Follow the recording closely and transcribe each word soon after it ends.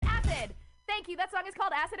Thank you. That song is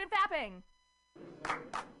called Acid and Fapping.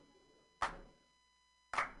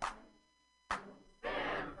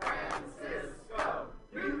 San Francisco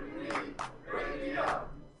Mutiny Radio.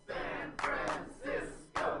 San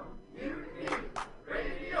Francisco Mutiny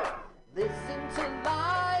Radio. Listen to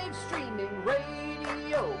live streaming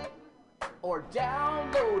radio or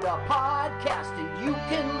download a podcast and you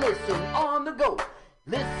can listen on the go.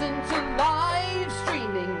 Listen to live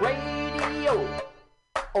streaming radio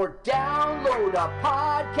or download a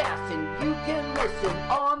podcast and you can listen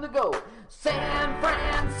on the go. San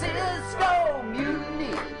Francisco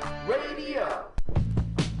Mutiny Radio.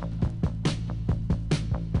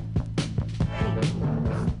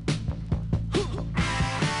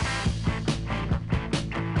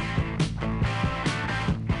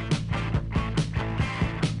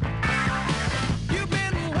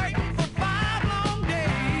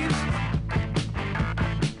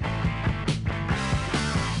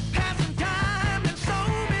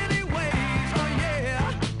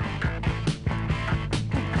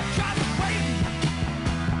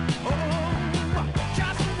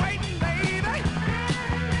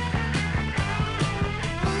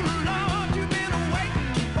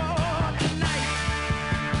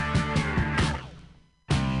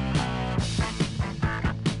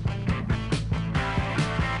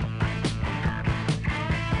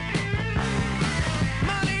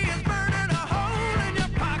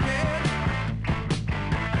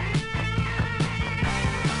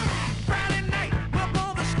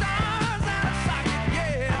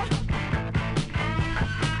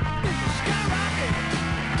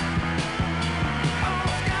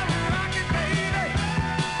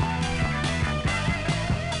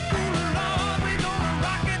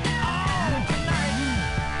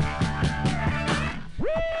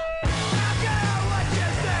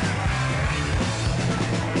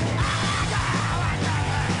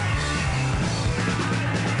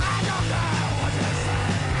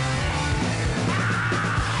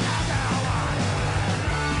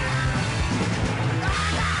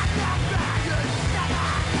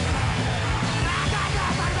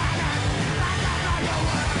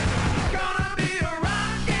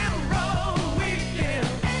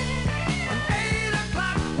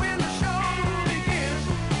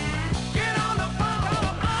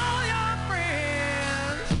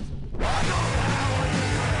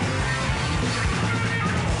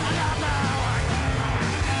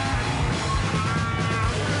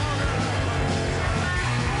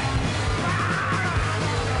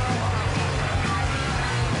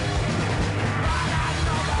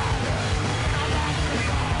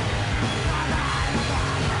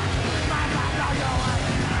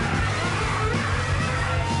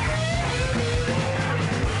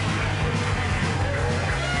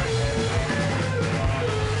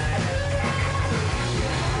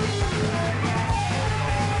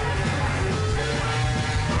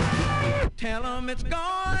 Tell 'em it's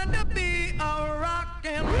going to be a rock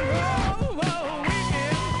and roll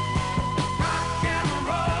weekend. Rock and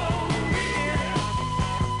roll weekend.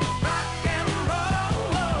 Rock and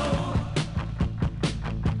roll.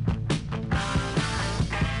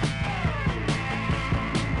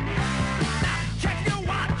 Now check your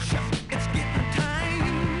watch, it's getting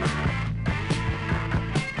time.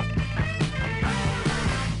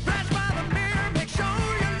 Flash by the mirror, make sure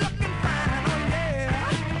you're looking fine, oh yeah.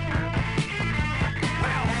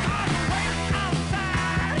 Well, cause you're waiting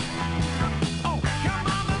outside. Oh, your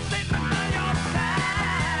mama's sitting by your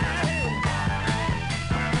side.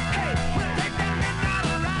 Hey, we'll take that midnight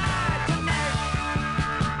ride tonight.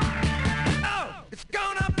 Oh, it's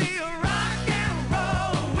gonna be a rock and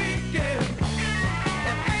roll weekend.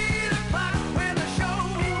 At 8 o'clock when the show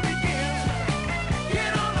begins,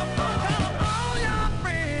 get on the phone, tell all your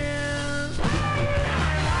friends.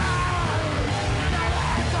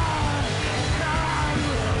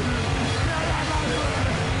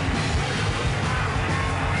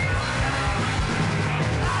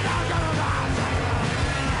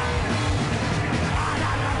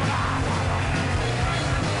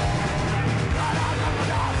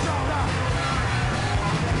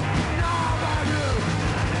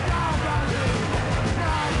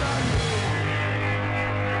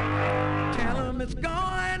 Tell 'em it's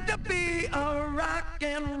going to be a rock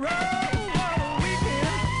and roll weekend.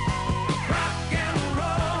 Rock and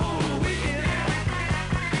roll weekend.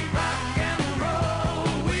 Rock and roll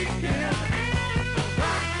weekend.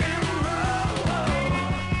 Rock and roll.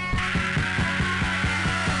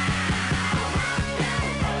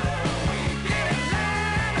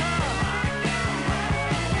 Atlanta,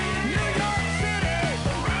 New York City,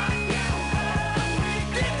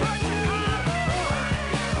 Detroit, Chicago,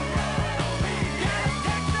 yeah,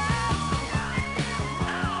 Texas.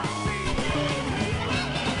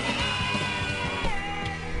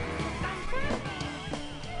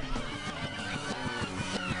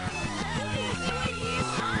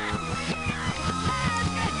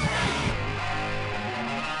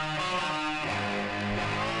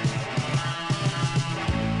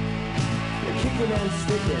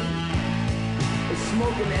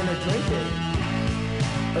 smoking and a drinking,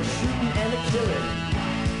 a shooting and a killing.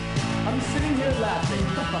 I'm sitting here laughing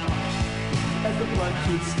as the blood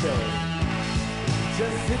keeps spilling.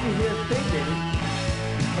 Just sitting here thinking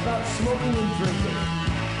about smoking and drinking.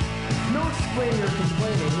 No explaining or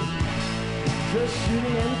complaining, just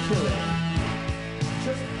shooting and killing.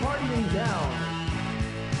 Just partying down,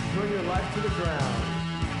 burn your life to the ground.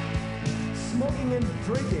 Smoking and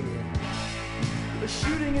drinking,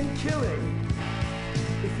 shooting and killing.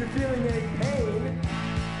 If you're feeling any pain,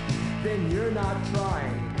 then you're not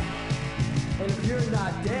trying. And if you're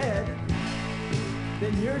not dead,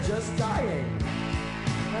 then you're just dying.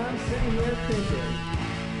 And I'm sitting here thinking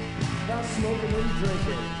about smoking and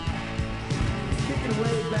drinking, kicking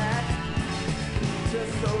way back,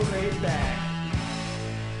 just so laid back.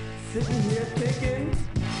 Sitting here thinking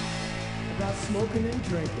about smoking and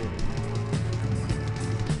drinking.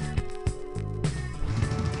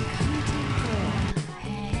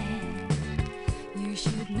 You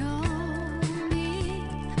should know me.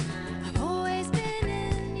 I've always been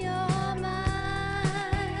in your mind.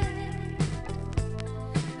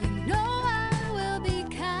 You know I will be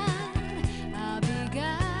kind. I'll be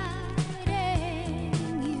guiding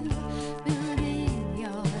you. Building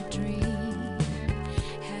your dream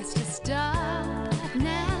has to start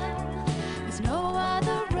now. There's no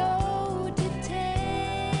other road to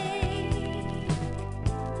take.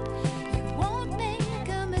 You won't make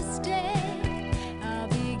a mistake. I'll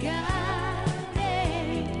be guiding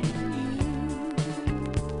you.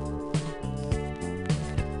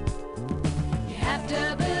 You have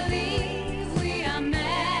to believe we are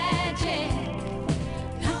magic.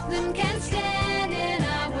 Nothing can stand in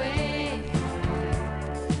our way.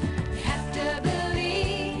 You have to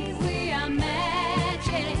believe we are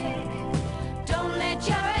magic. Don't let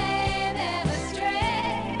your aim ever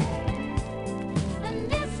stray.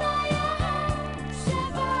 And if all your hopes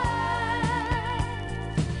survive,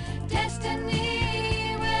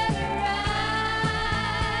 destiny will arrive.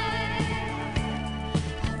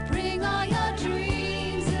 I'll bring all your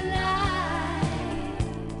dreams alive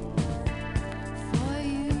for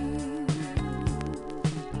you.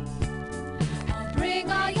 I'll bring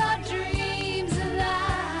all your dreams alive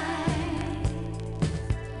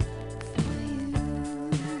for you.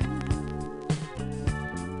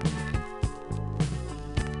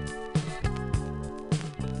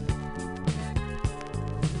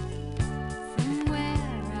 From where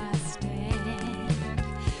I stand,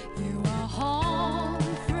 you are home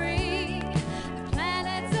free. The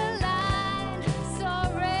planets align so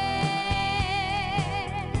rare.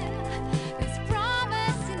 There's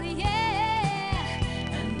promise in the air,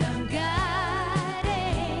 and I'm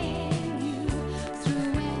guiding you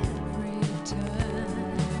through every turn.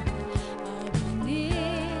 I'll be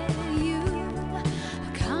near you.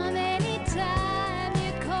 I'll come anytime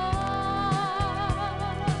you call.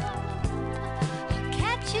 I'll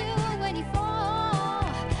catch you when you fall.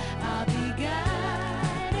 I'll be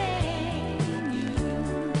guiding you.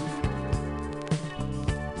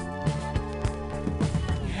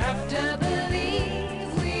 You have to believe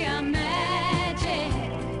we are magic.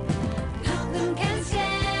 Nothing can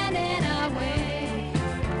stand in our way.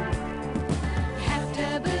 You have to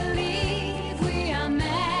believe we are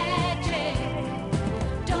magic.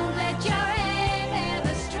 Don't let your aim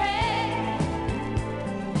ever stray.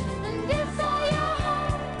 And if all your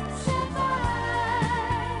hopes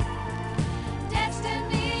survive,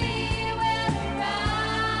 destiny will arrive.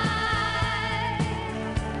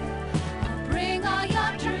 I'll bring all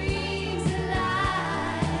your dreams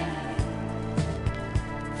alive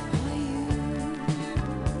for you.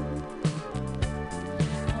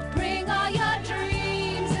 I'll bring all your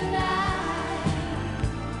dreams alive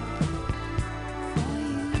for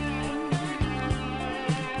you.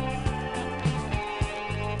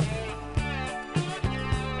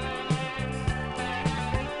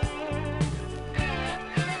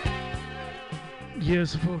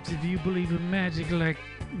 Yes, folks, if you believe in magic like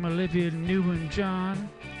Olivia Newton-John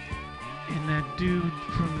and that dude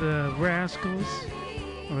from the Rascals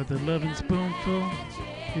or the Lovin' Spoonful,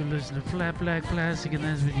 you listen to Flat Black Plastic, and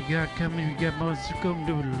that's what you got coming. You got most coming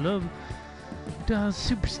to the Love Doll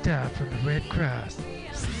Superstar from the Red Cross.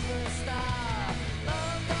 Superstar,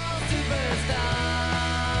 love doll superstar.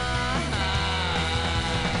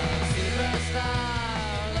 Superstar,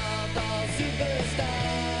 love doll superstar.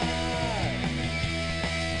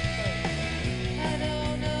 I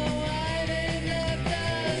don't know why they left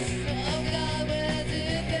us. Oh God, where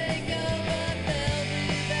did they go? But they'll be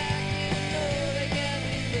back. You know they can't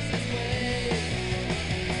leave us this way.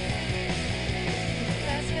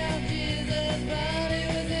 Ask how Jesus' body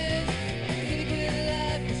was his. He quit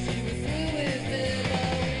life 'cause she was through with it.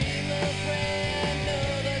 Oh,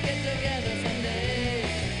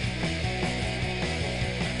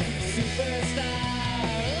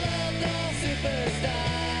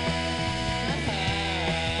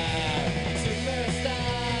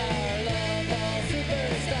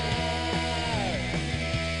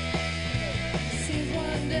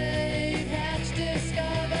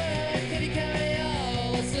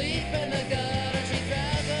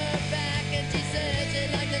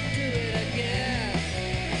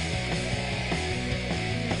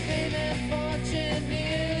 Fame and fortune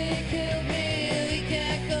nearly killed me. We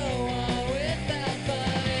can't go on with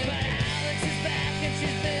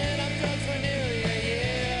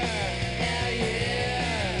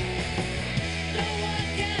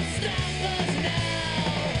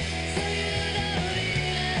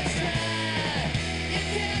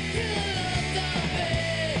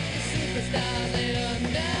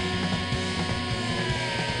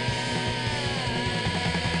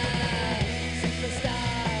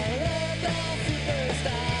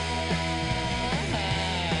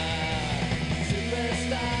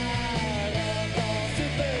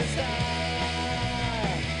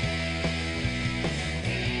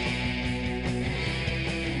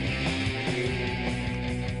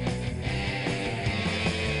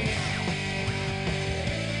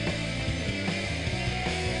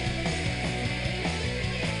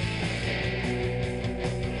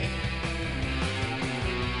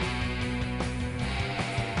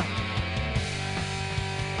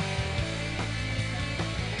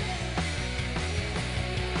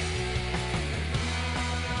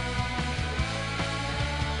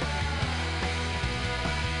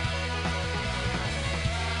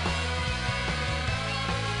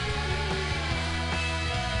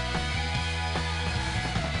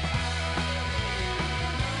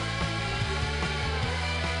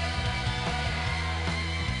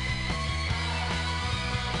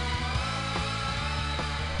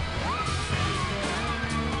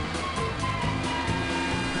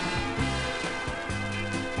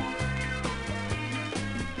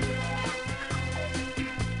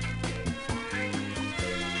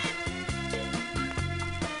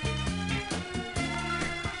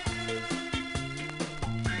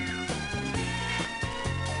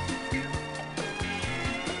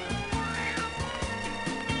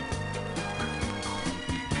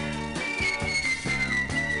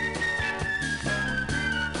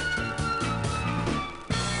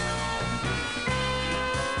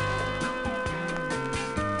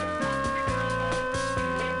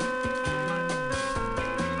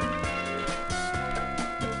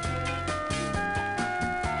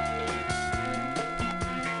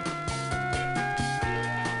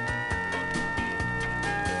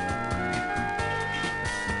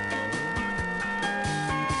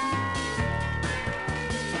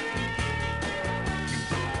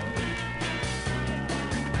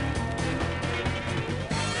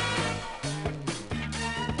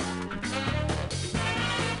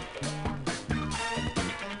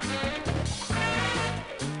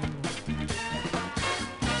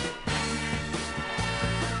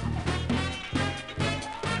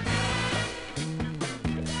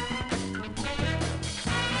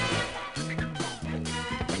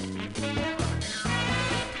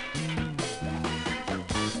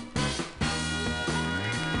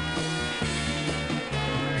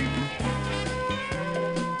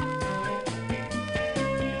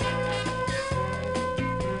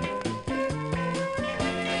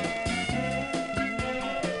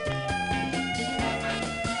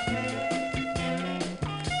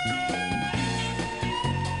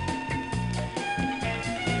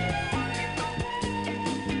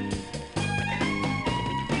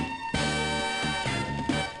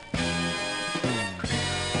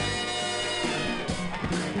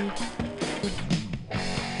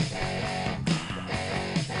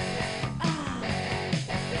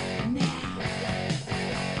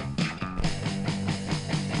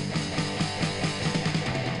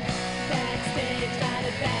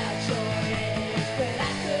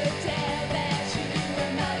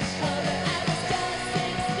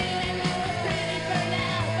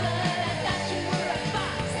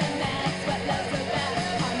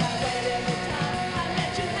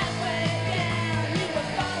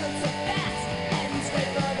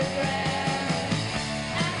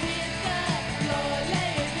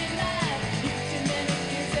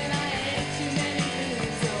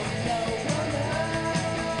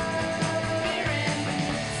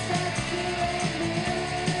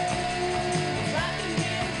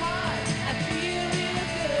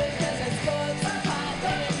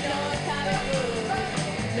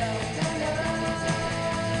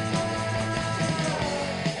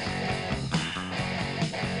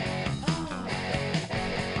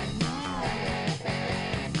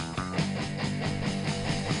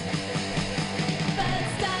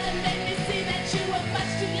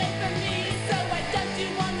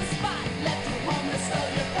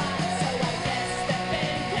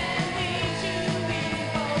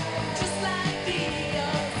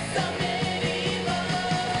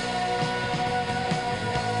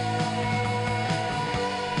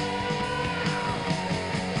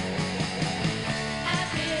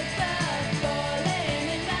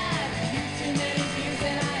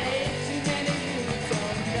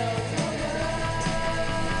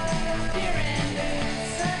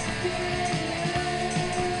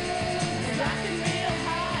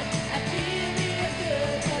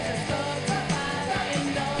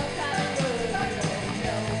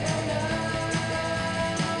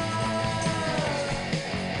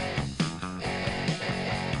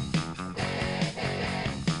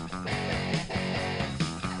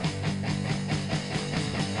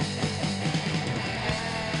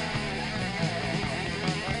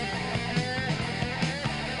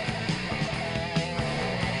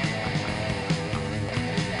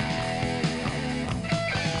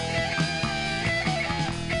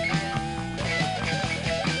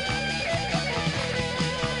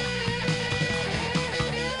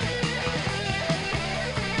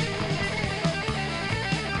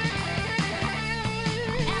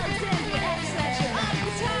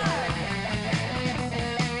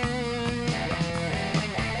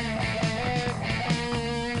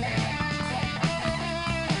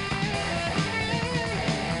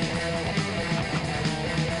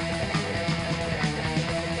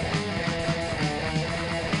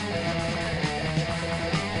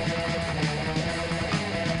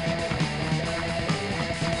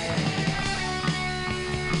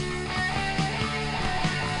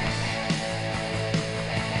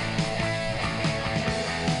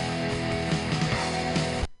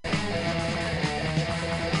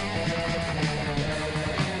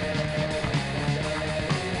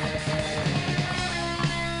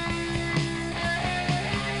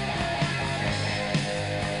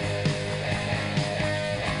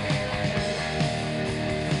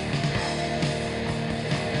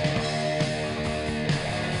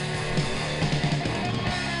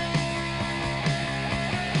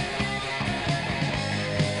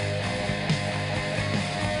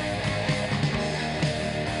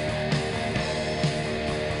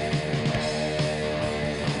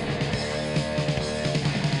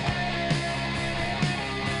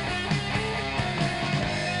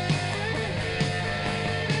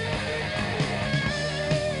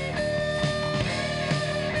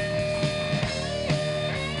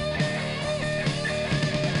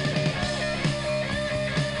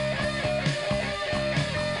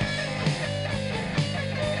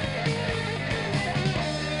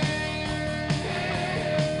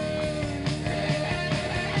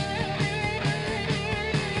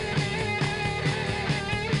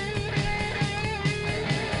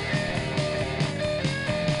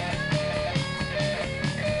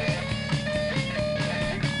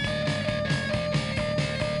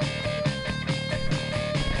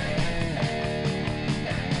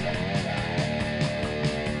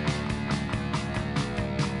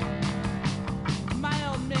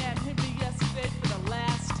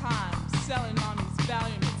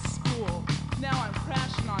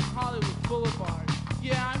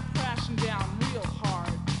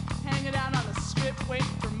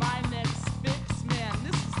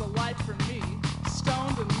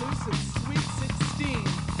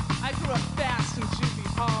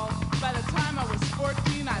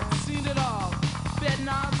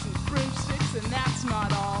that's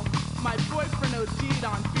not all. My boyfriend OD'd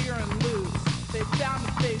on beer and loose. They found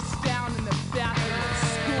him face down in the bathroom at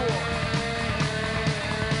school.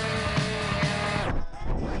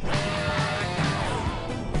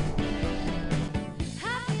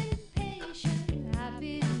 I've been patient, I've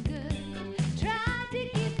been good. Tried to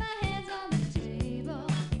keep my hands on the table.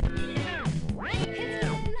 It's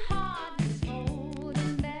been hard, just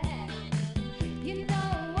holding back. You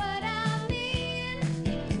know what I mean?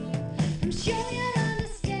 I'm sure you'll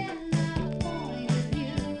understand my point of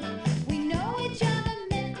view. We know each other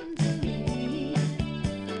mentally.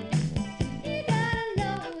 You gotta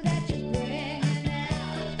know that you're bringing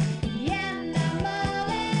out the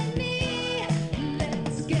animal in me.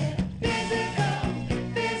 Let's get physical,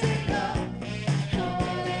 physical. I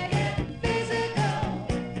wanna get physical.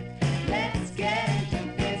 Let's get into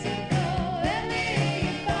physical. Let me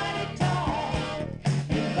hear your body talk.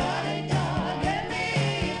 Your body talk. Let me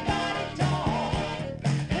hear your body talk.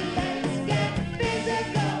 Let's get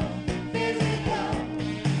physical, physical.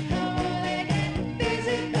 I wanna get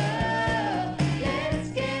physical. Let's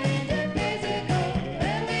get into physical.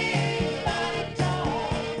 Let me hear your body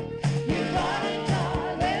talk. Your body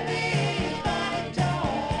talk. Let me hear your body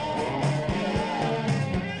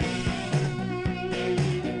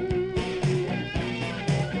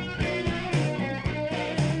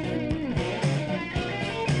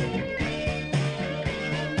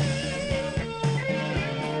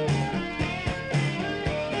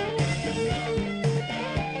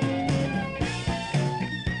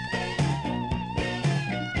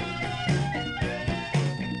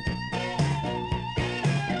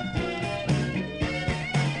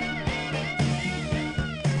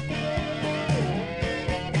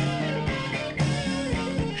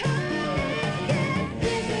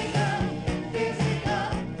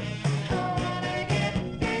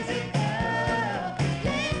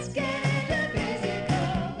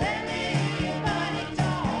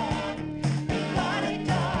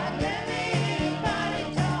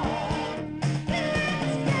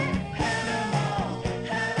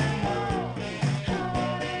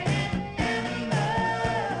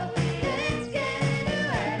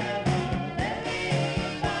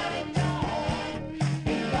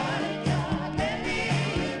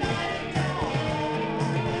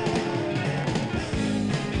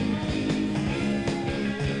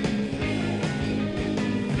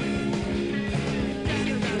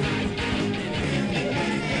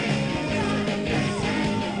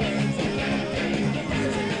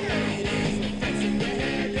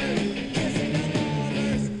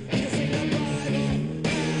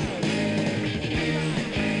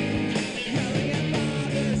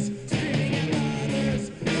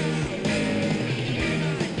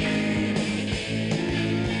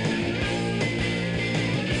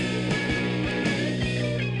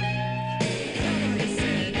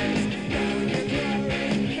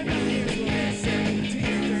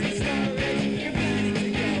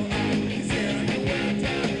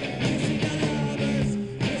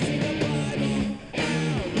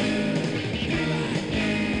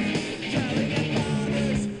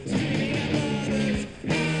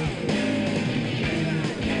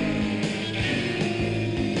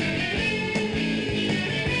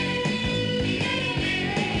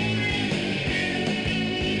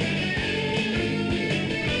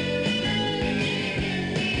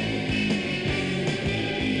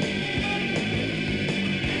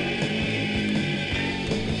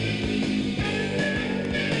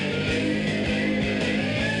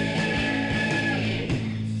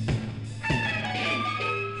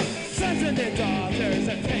Sons and their daughters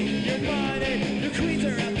are taking your money. Your queens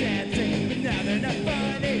are out dancing, but now they're not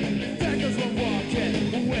funny. There goes one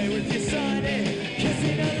walking away with your sonny.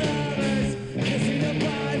 Kissing the lovers, kissing the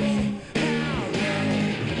Bible. How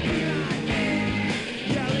rude, be my name.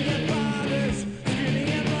 Yelling at fathers, screaming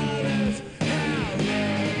at mothers. How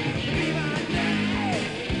rude, be my name.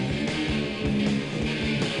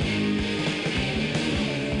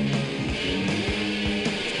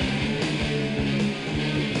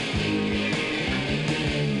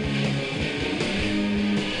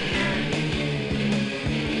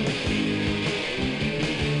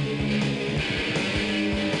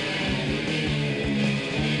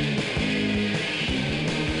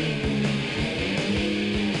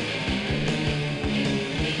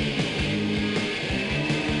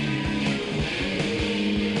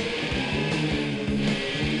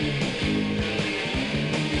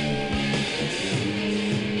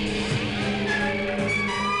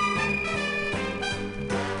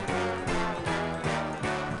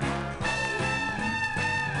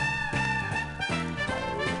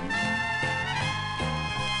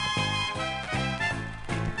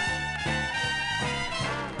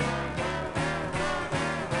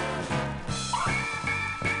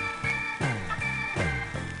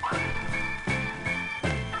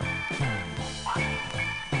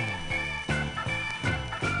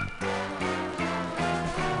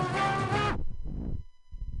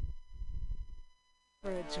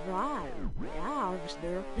 drive. Ja,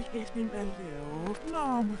 snurf ik niet met veel.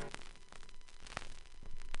 Nou.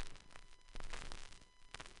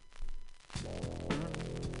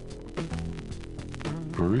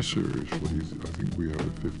 Very seriously, I think we have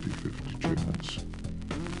a 50-50 chance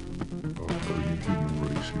of having a human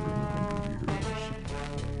race here in 100 years.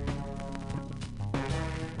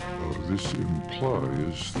 This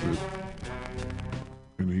implies that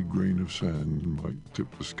any grain of sand might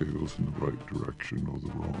tip the scales in the right direction or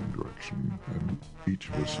the wrong direction, and each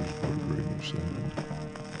of us is but a grain of sand.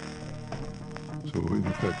 So in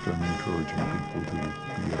effect, I'm encouraging people to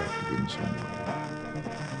be active in some way.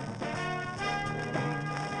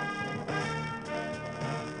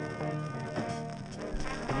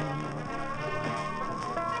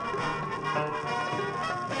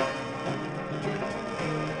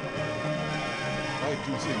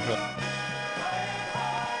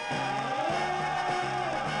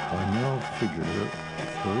 I now figure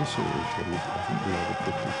very seriously, I think we have a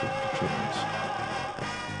 50-50 chance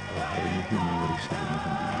of having a human race here in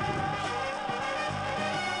 100 years.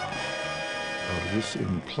 This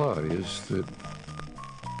implies that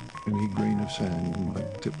any grain of sand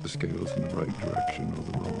might tip the scales in the right direction or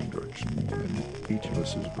the wrong direction, and each of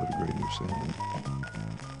us is but a grain of sand.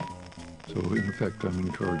 So in effect, I'm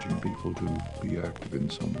encouraging people to be active in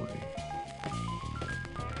some way.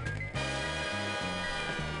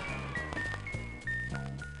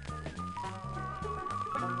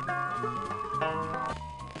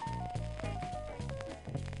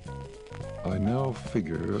 I now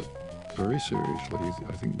figure, very seriously,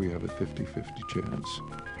 I think we have a 50-50 chance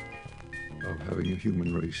of having a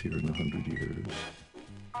human race here in 100 years.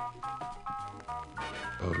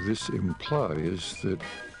 This implies that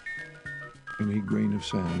any grain of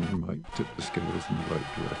sand might tip the scales in the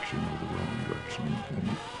right direction or the wrong direction, and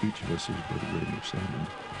each of us is but a grain of sand.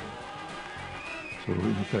 So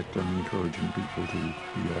in effect, I'm encouraging people to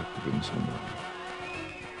be active in some way.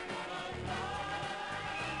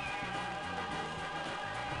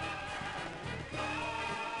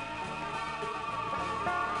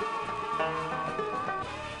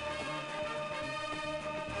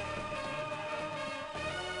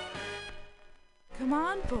 Come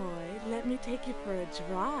on, boy, let me take you for a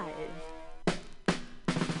drive.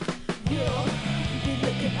 You'll be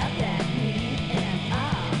looking up at me, and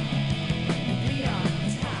I'll be on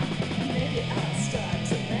top. Maybe I'll start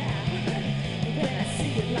to laugh when I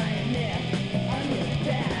see you lying there on your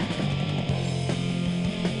back.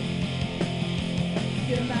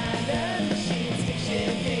 You're my love machine, stick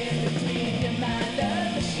shift in between. You're my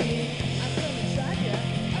love machine, I'm gonna drive you.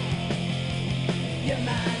 You're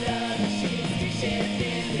my love machine, stick shift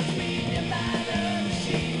in between. You're my love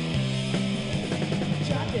machine.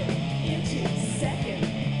 Drop it into second,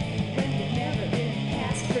 and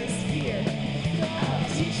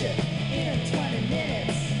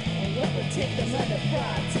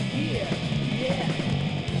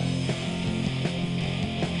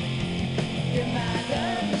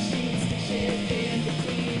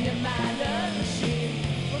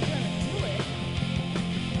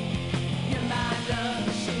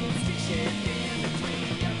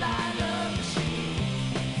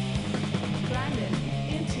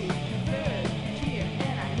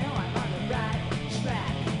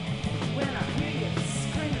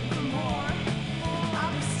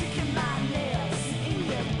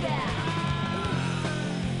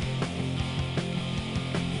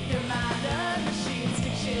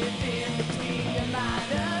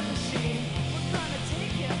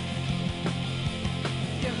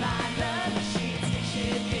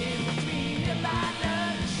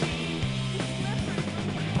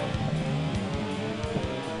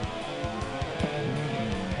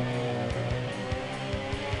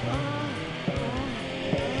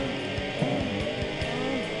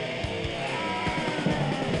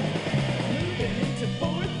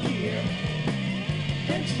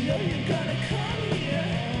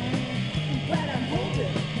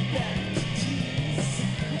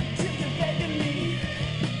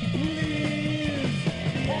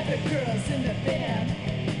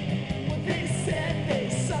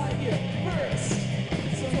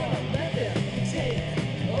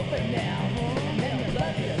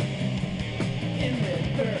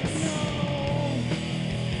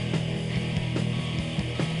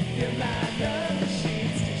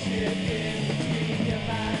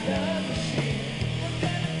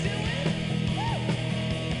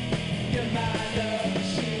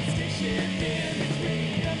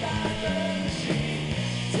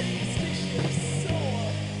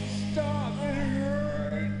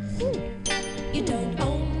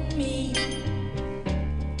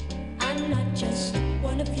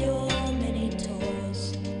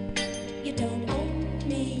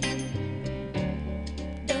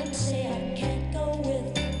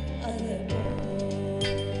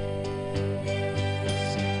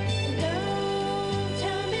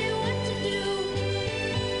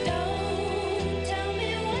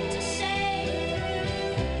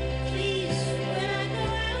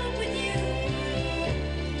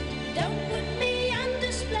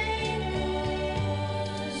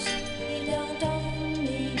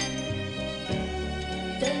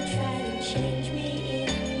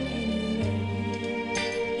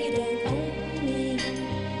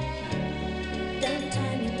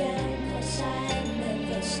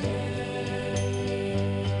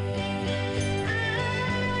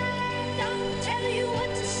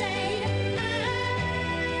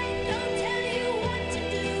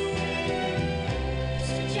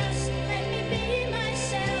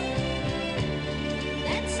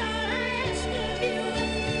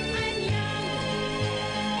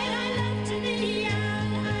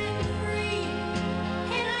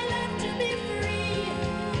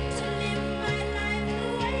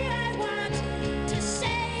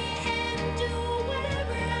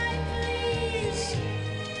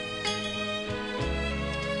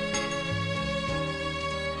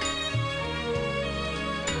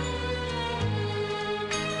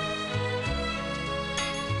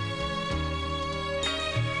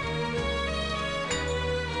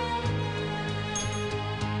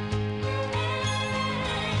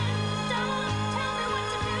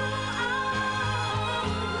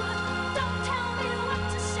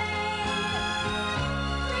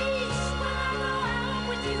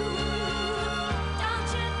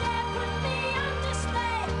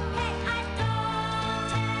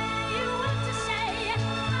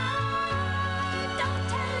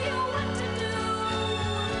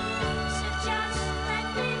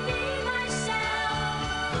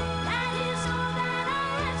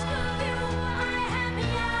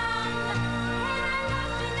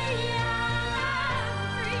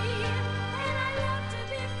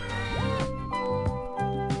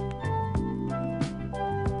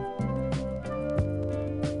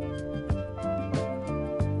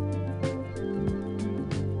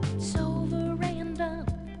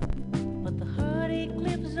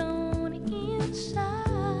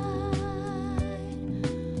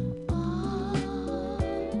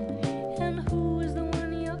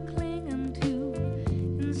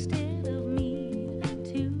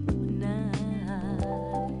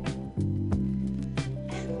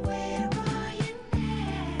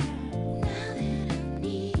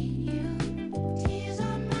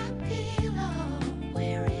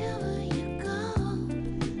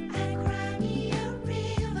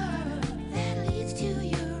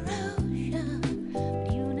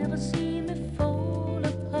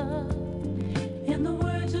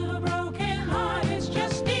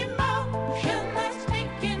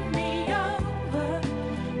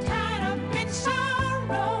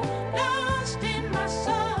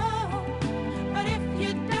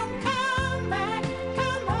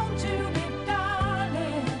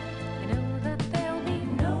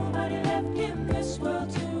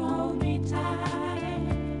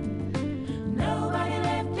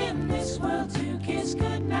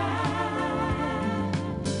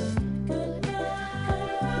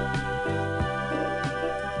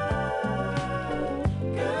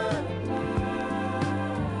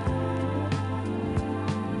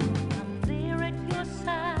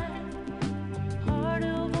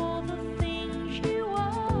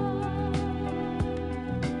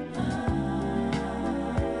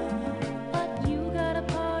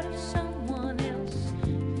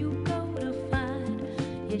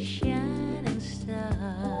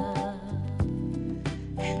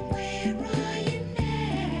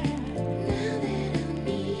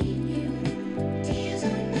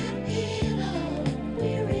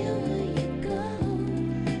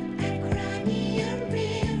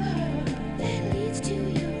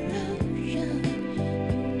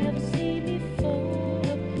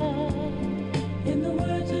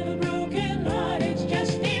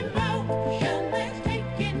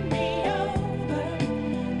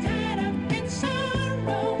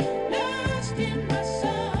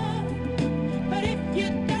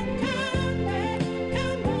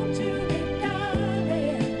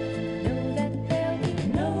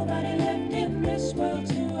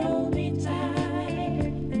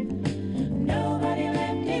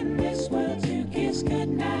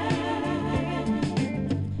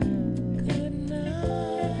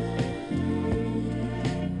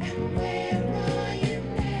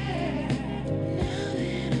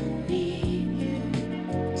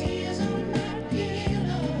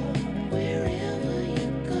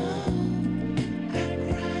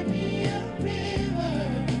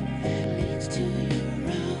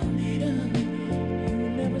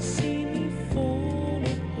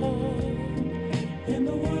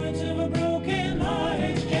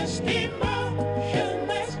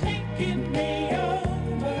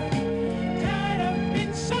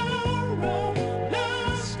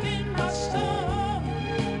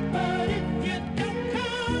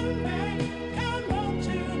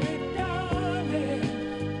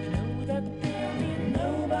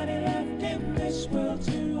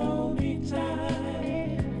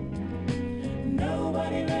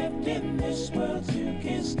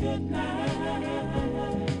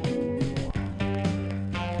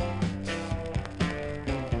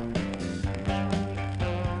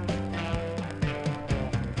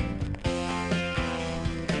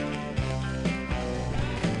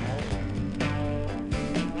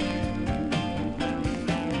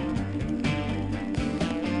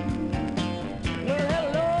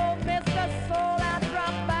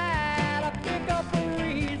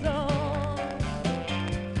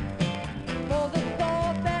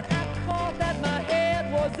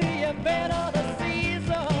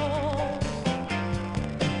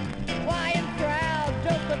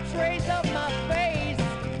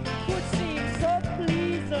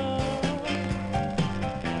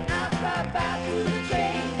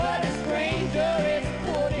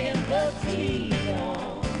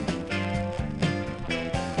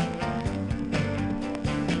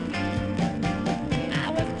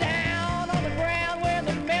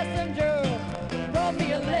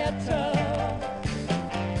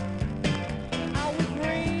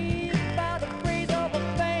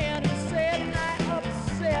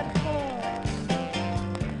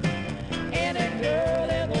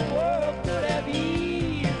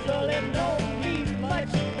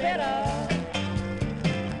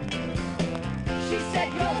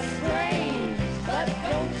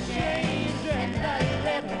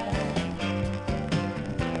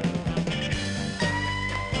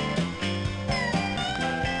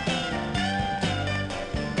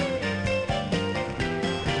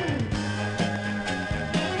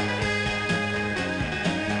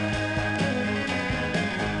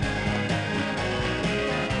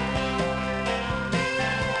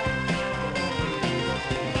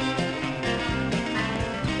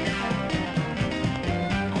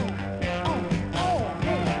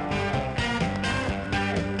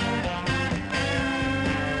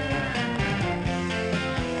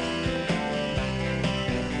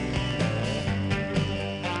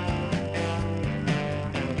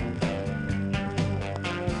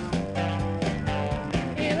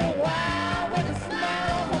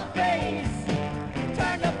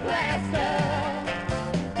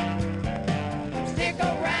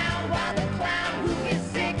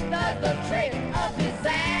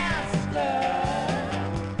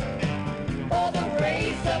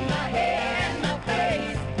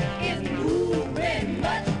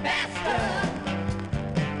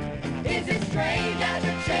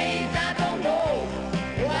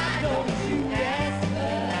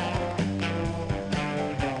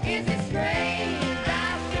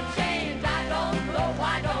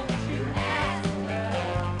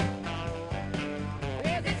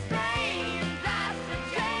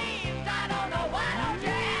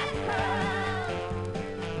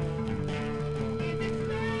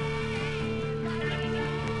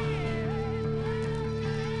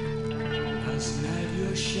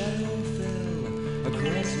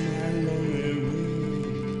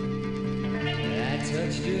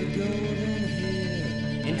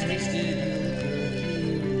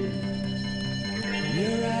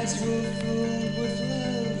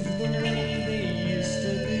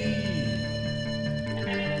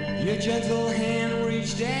Gentle hand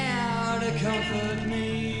reached out to comfort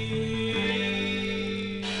me.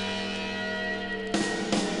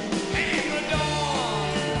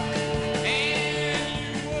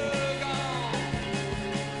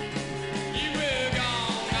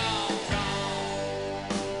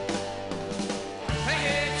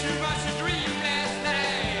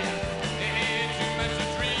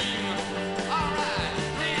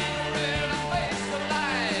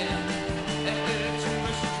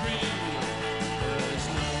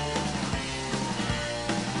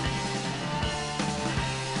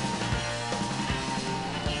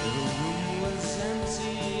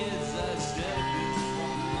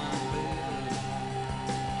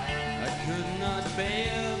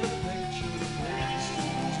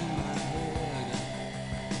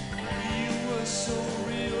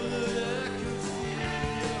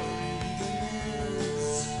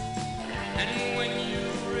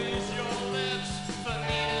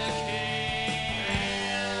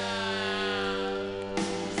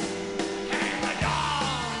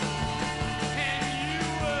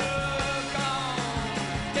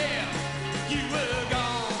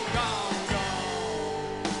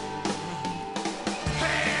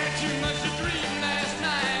 Hey!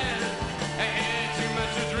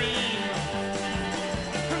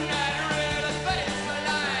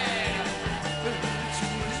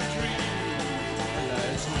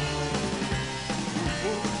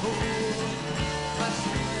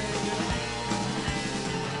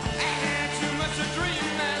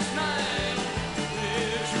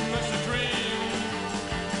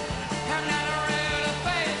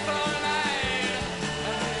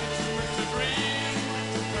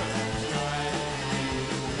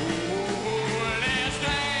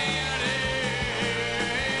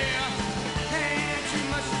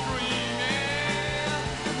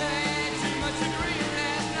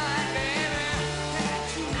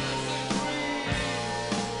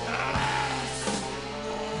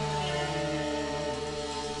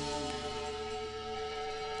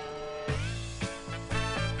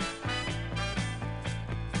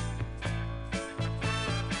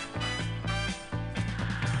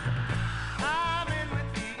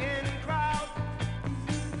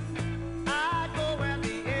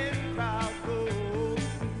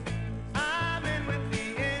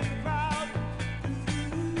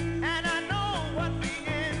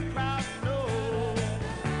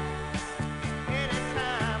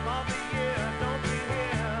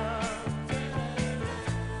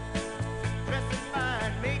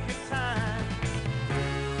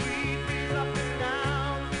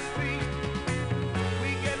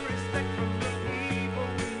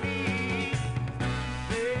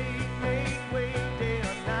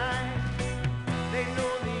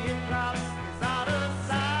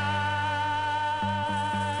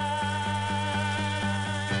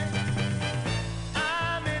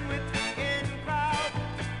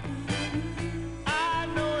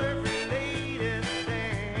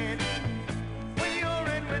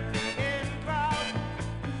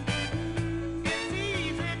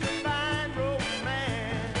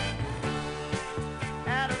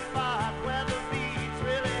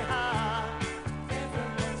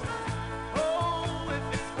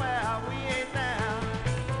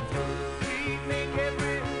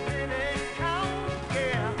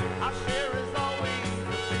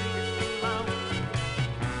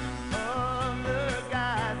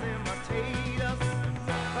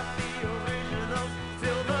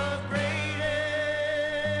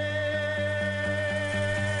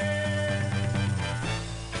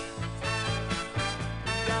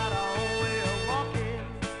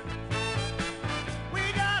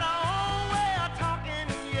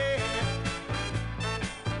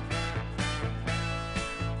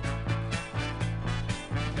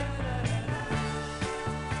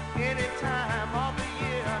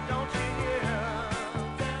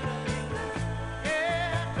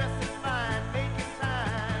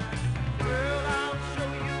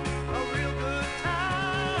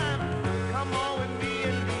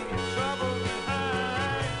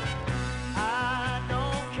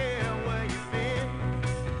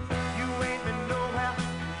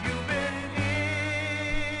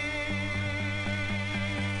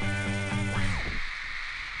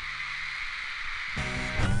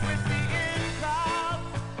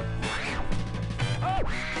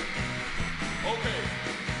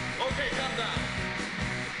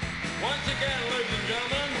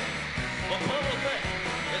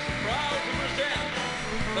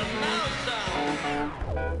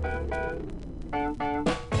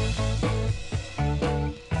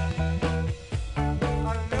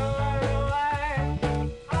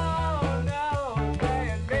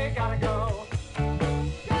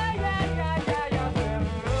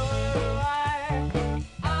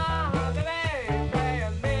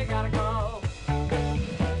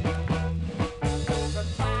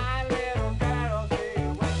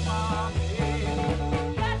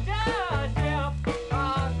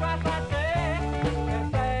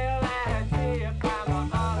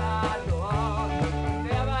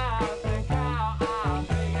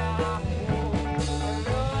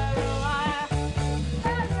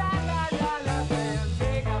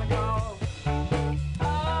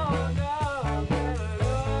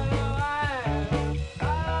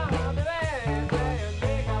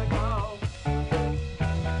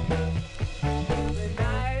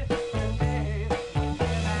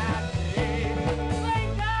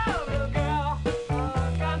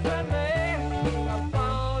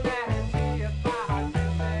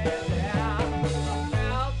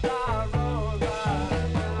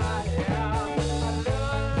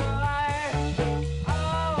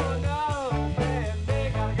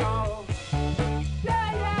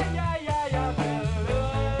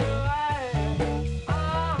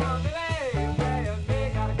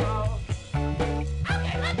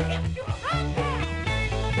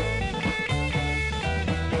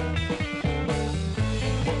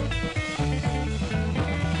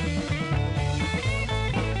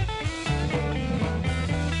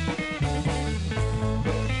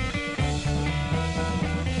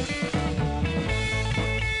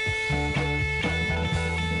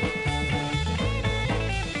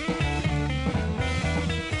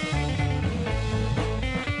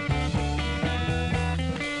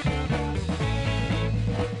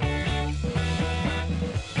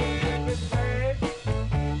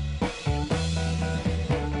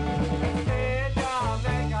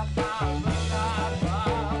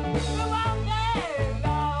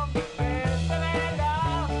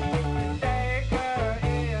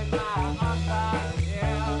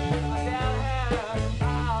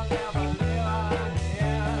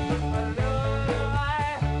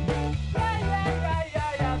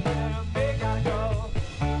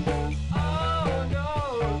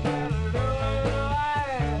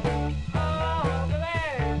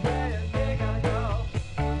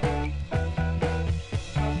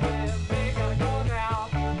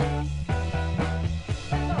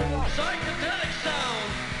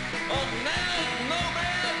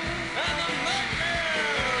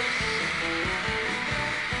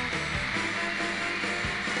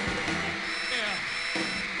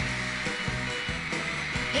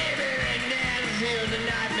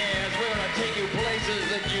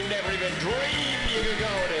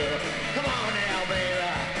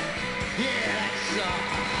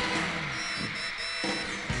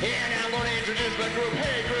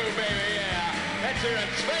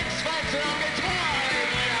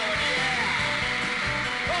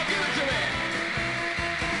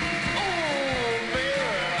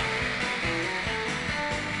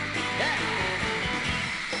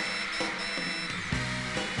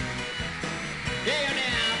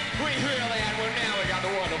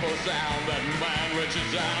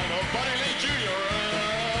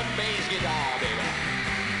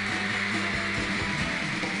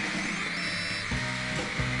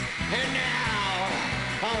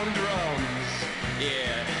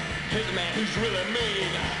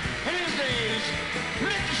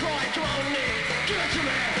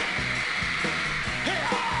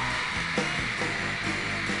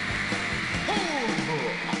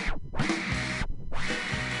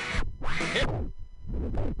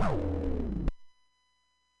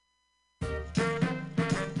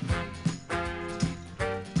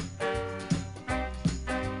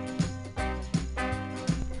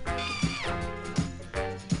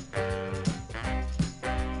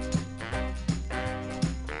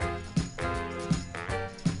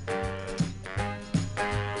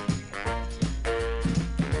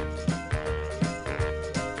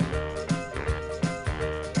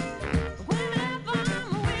 Whenever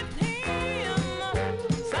I'm with him,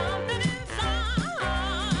 something inside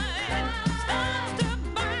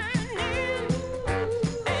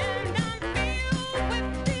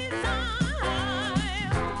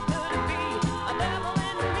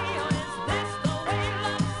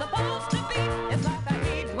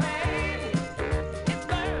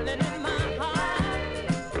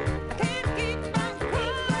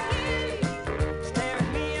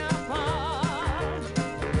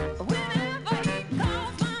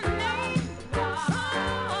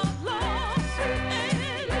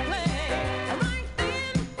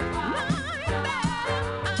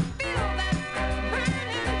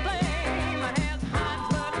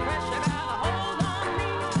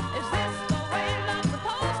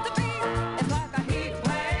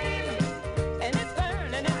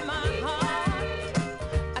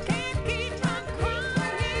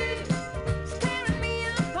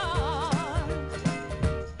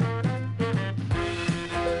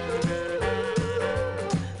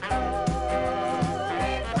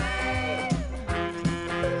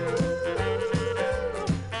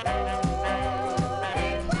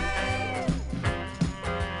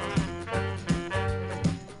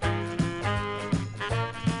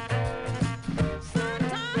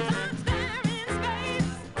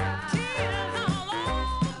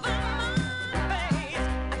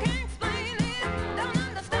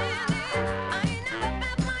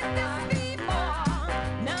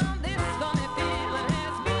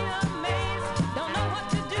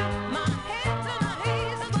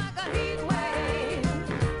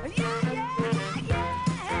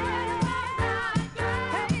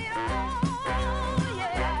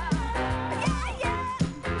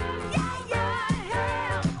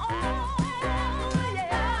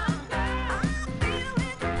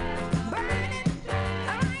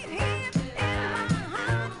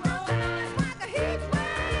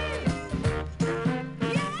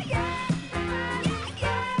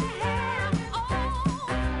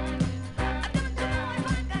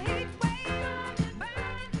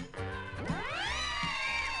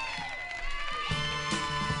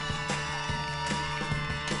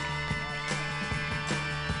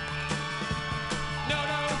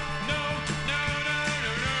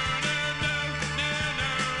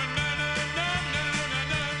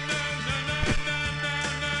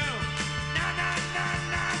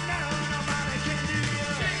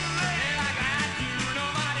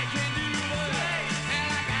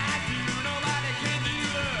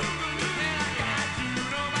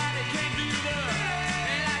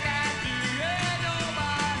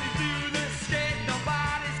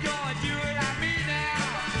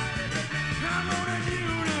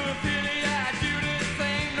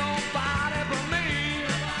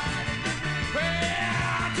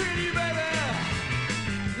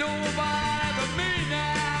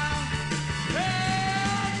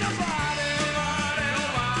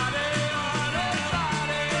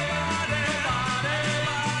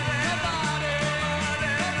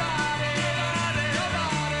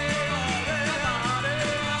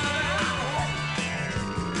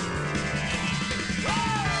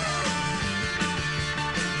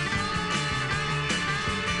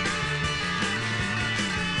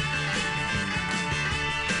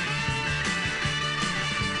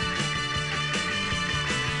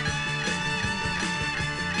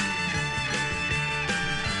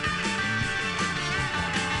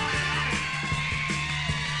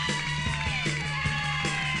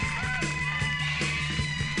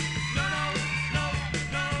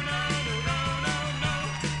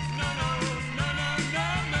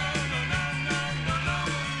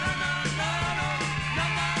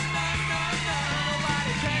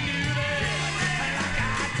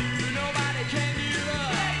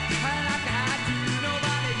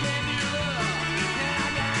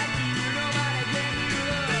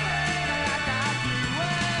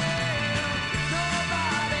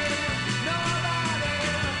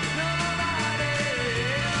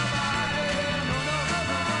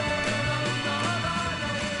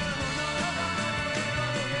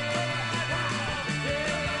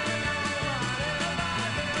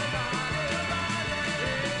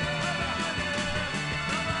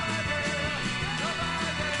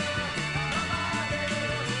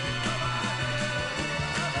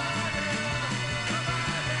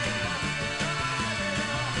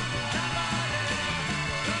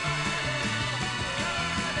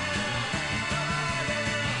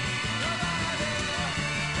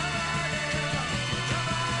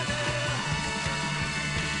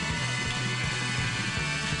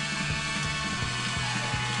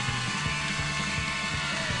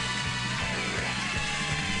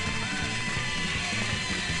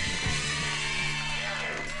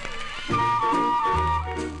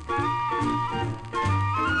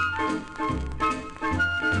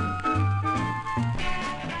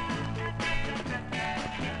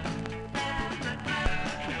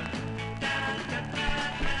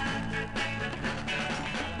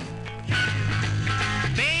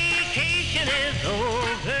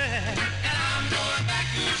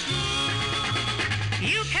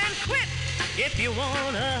you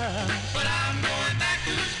wanna. But I'm going back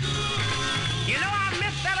to school. You know I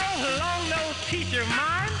miss that old long-nosed teacher of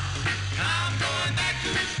mine. I'm going back to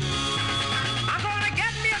school. I'm gonna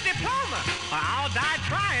get me a diploma, or I'll die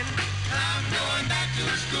trying. I'm going back to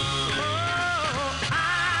school. Oh,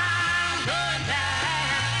 I'm going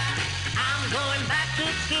back. I'm going back to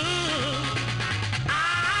school.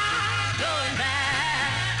 I'm going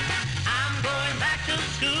back. I'm going back to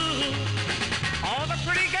school. All the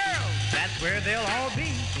pretty girls, that's where they'll all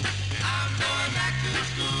be. I'm going back to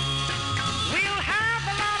school. We'll have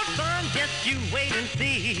a lot of fun, just you wait and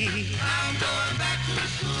see. I'm going back to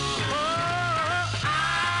school. Oh,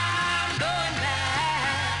 I'm going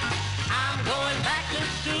back. I'm going back to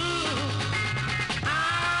school.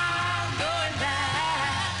 I'm going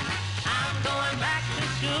back. I'm going back to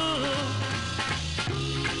school.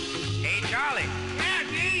 Hey, Charlie. Yeah,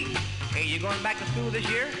 D. Hey, you going back to school this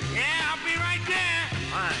year? Yeah, I'll be right there.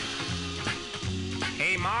 Fine.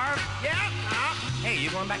 Hey, Marv. Yeah, Hey, you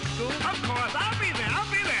going back to school? of course. I'll be there. I'll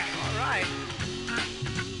be there. All right.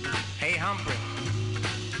 Hey, Humphrey.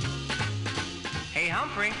 Hey,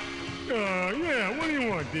 Humphrey. Yeah, what do you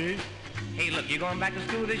want, D? Hey, look, you going back to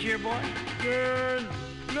school this year, boy? Man,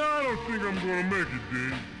 no, I don't think I'm gonna make it, D.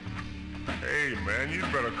 Hey, man, you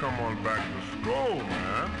better come on back to school,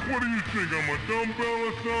 man. What do you think, I'm a dumbbell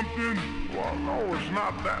or something? Well, no, it's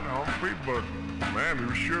not that, Humphrey, but, man,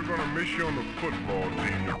 we're sure gonna miss you on the football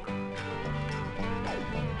team.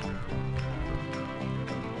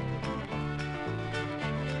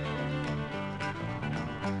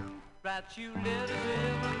 Write you letters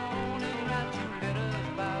every morning, write you letters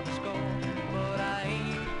by the score. But I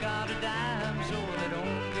ain't got a dime, so they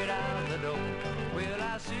don't get out the door. Well,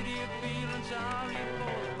 I sit here feeling sorry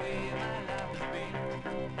for the way my life has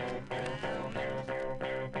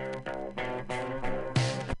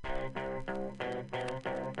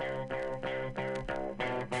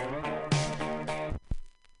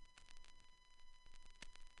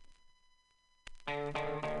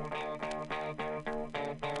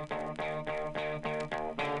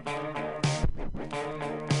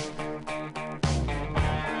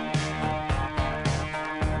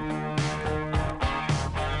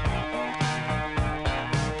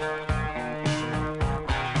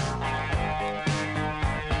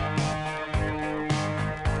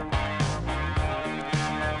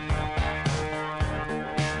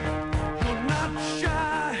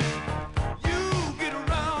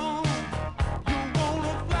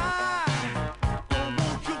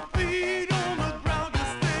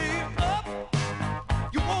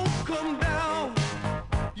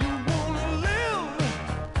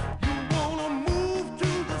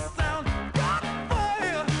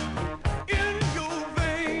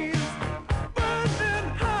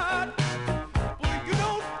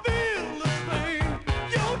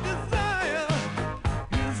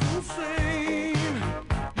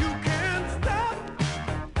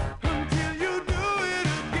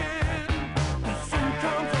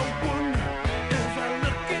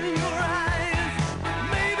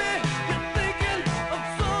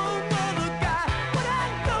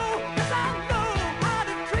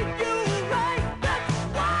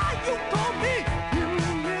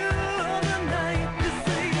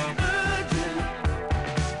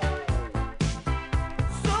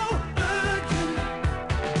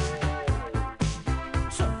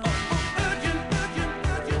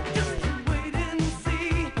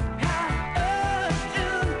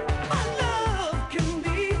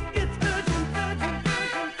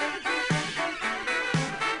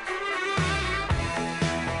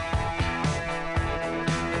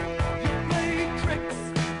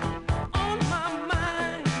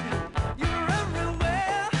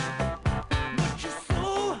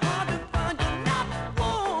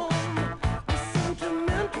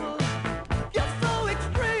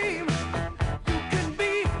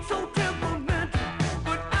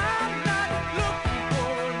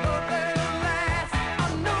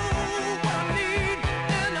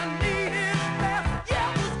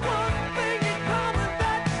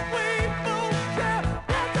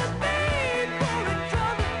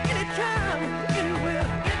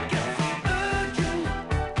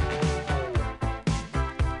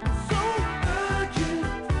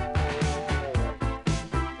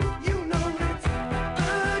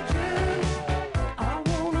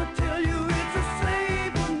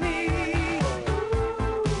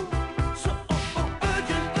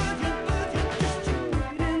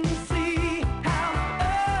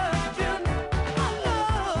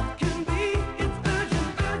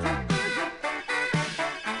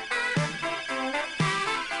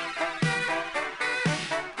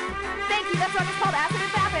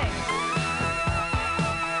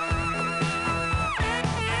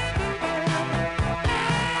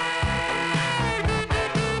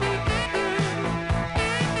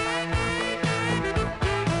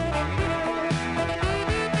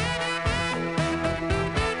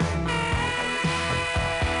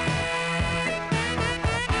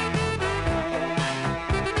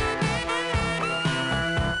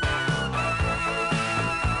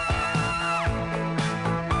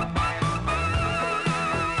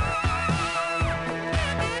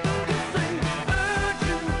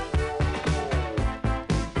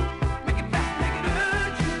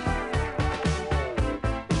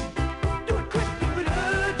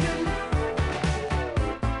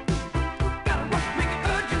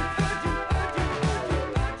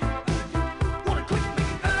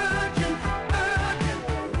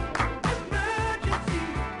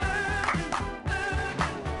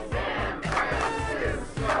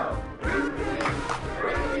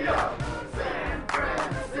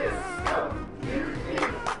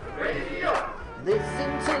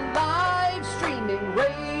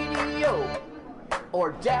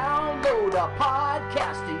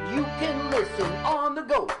listen on the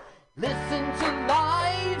go. Listen to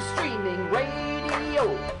live streaming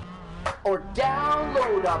radio or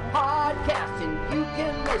download a podcast and you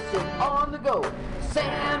can listen on the go.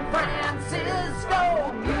 San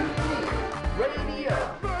Francisco Mutiny Radio.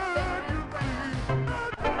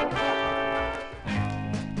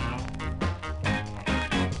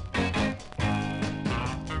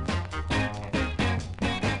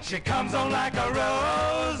 She comes on like a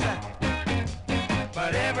rose,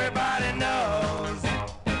 but everybody knows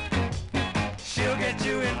she'll get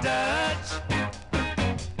you in touch.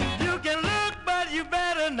 You can look, but you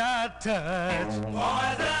better not touch.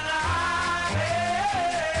 Poison ivy,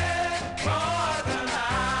 poison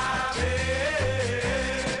ivy.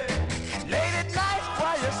 Late at night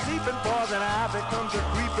while you're sleeping, poison ivy comes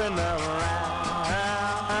a-creeping around.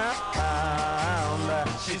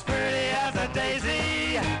 She's pretty as a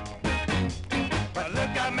daisy, but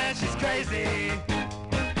look out, man, she's crazy.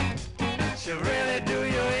 She'll really do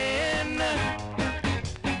you in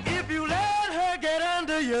if you let her get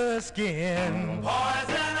under your skin.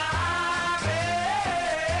 Poison ivy,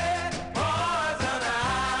 poison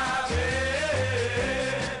ivy.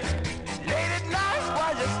 Late at night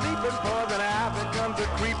while you're sleeping, poison ivy comes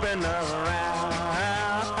a-creeping around.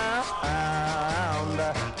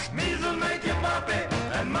 Measles make you bumpy,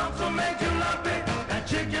 and mumps will make you lumpy, and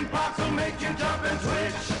chicken pox will make you jump and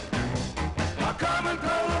twitch. A common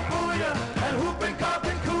cold will fool ya, and whooping cough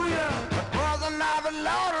and cool ya. A poison ivy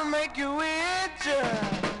Lord will make you itch.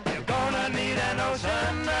 You're gonna need an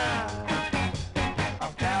ocean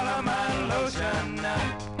of calamine lotion.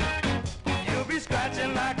 You'll be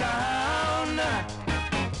scratching like a hound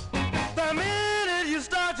the minute you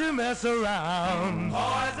start to mess around.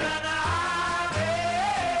 Poison ivy,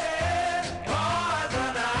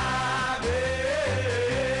 poison ivy.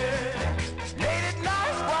 Late at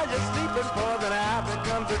night while you're sleeping, poison ivy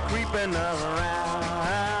comes a-creeping around.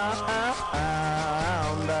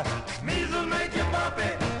 Measles make you bumpy,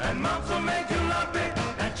 and mumps will make you lumpy,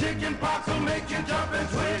 and chicken pox will make you jump and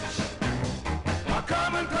twitch. A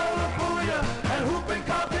common cold will fool ya, and whooping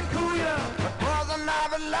cough and cool ya. But poison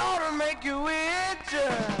ivy Lord will make you itch.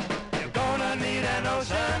 You're gonna need an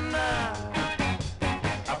ocean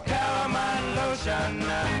of calamine lotion.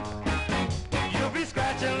 You'll be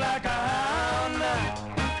scratching like a hound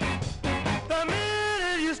the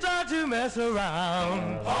minute you start to mess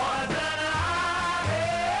around. Poison ivy,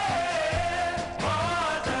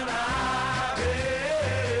 poison ivy.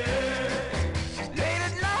 Late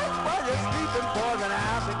at night while you're sleeping, poison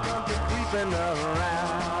ivy comes a-creeping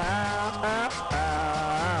around.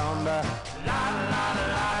 La la la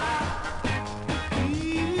la.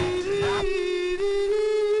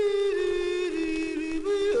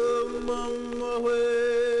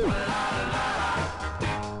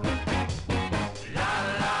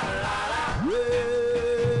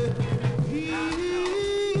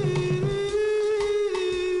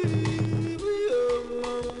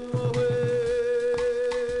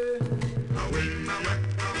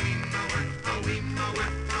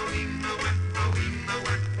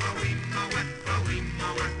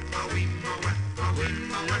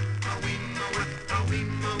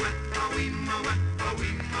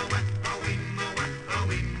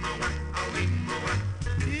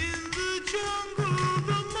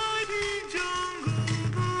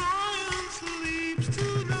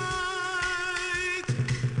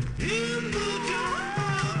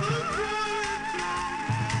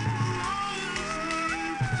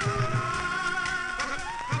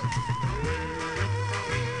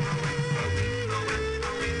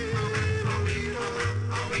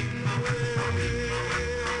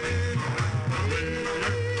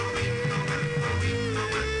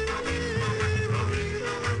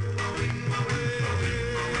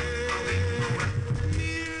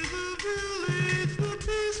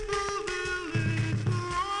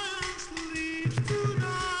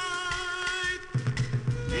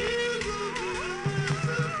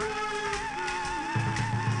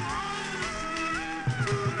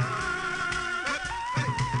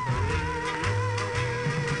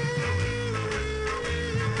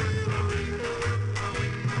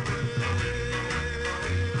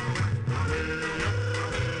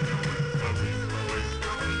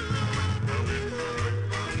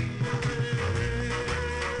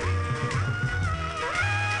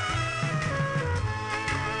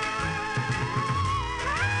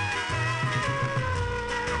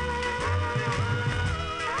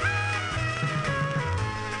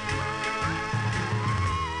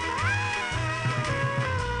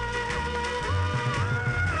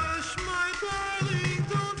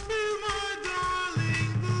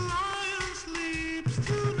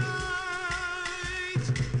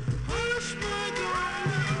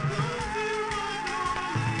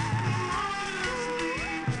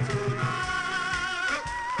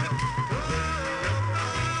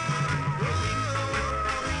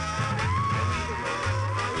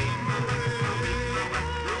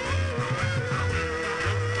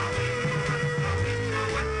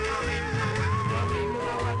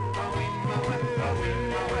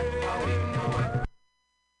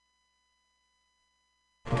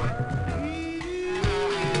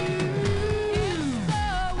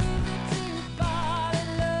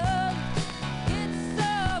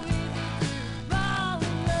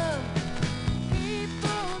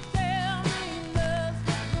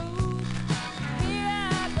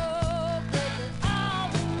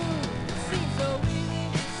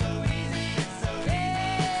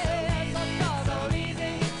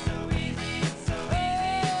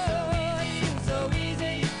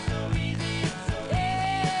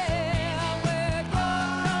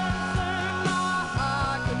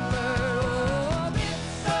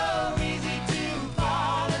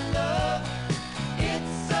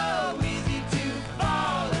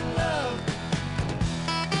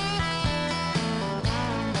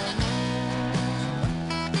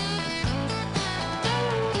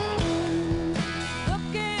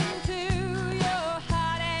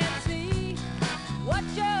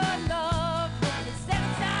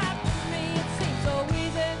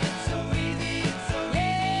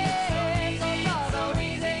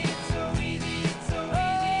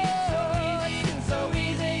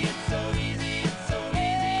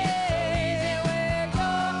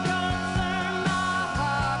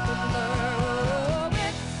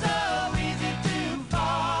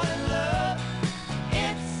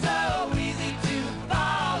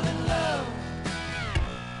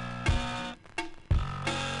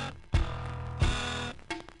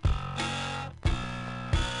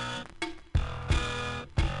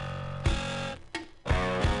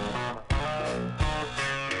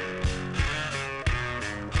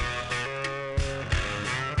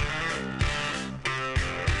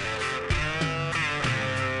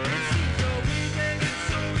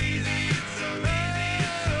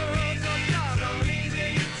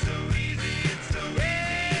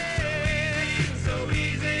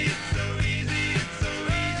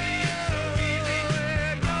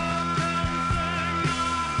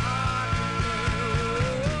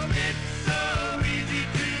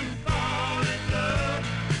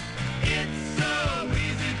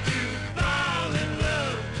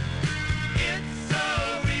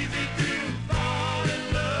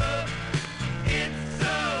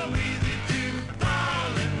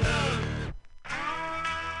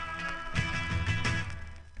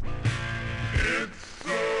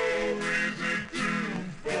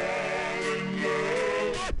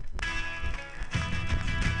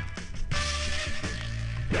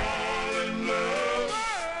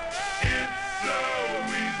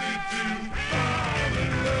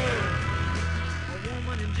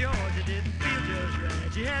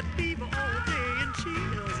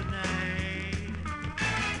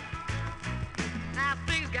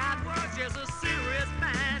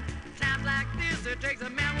 takes a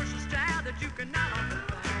man with a style that you cannot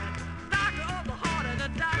understand. Doctor of the heart and the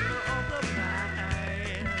doctor of the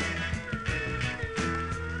mind.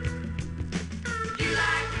 You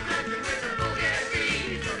like the country with the boogie beat,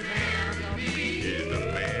 he's the man to me. He's the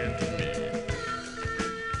man to me.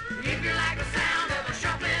 If you like the sound of a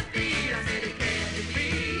shuffling beat, I said it can't be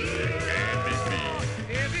beat. It can't be beat.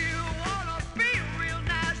 If you wanna feel real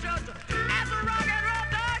nice, just ask a rock and roll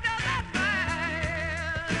doctor that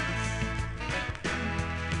man.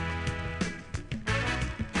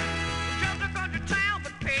 Just a country town,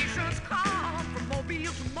 but patients come from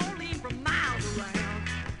Mobile to Moline, from miles around.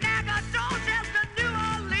 Nacogdoches to New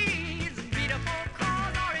Orleans, beautiful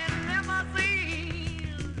cars are in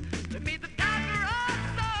limousines. To meet the doctor of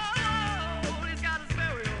soul, he's got his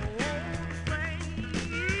very own thing.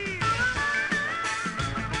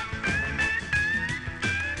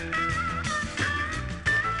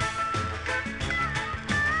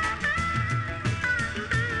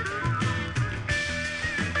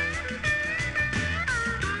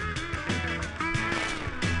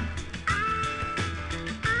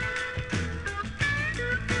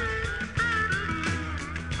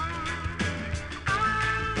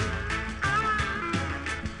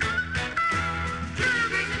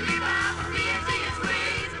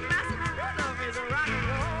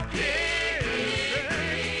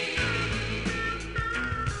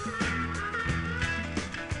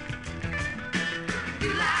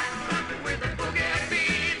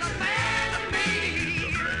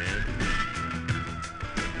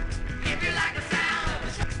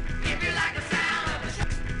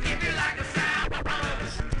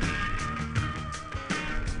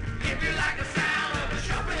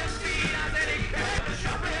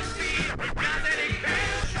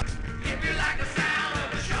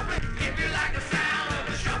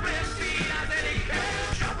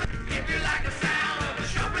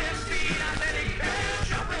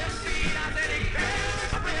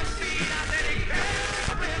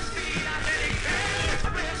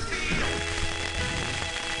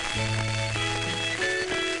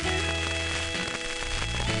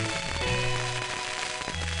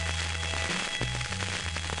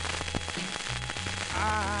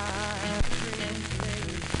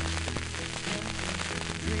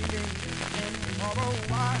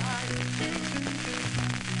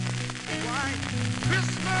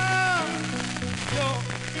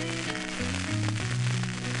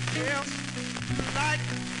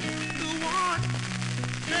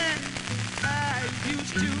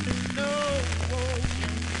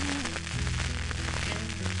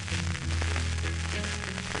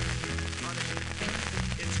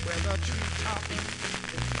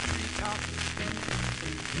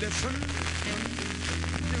 Listen,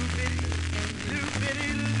 little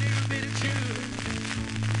bitty children.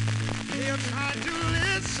 They'll try to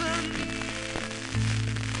listen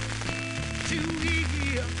to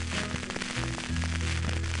hear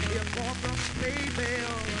for the sleigh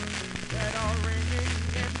bells that are ringing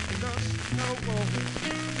in the snow.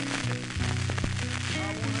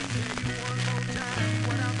 I wanna tell you one more time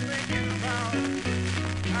what I'm thinking about.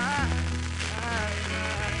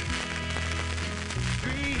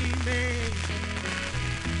 Dreaming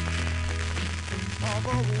of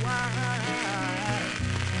a white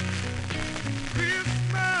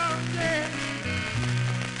Christmas day.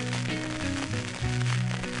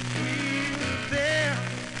 We're there,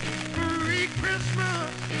 free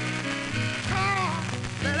Christmas. Come on,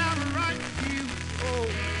 let I write you. Oh,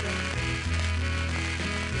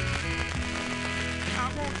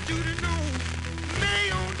 I want you to know,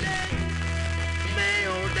 Mayo Day,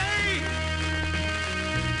 Mayo Day.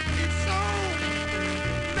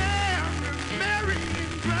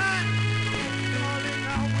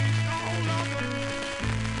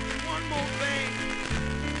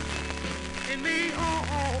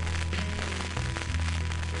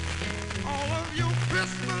 All of your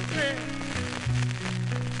Christmases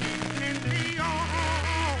in me all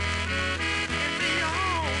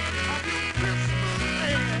of your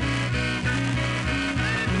Christmases.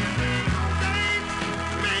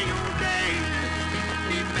 May your days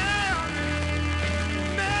be merry,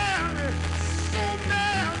 merry, so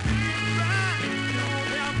merry, right? Don't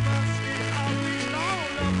have mercy, I'll reach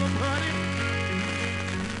all of them, honey.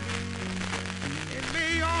 In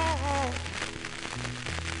me all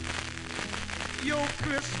your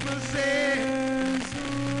Christmases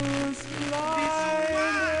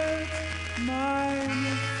light my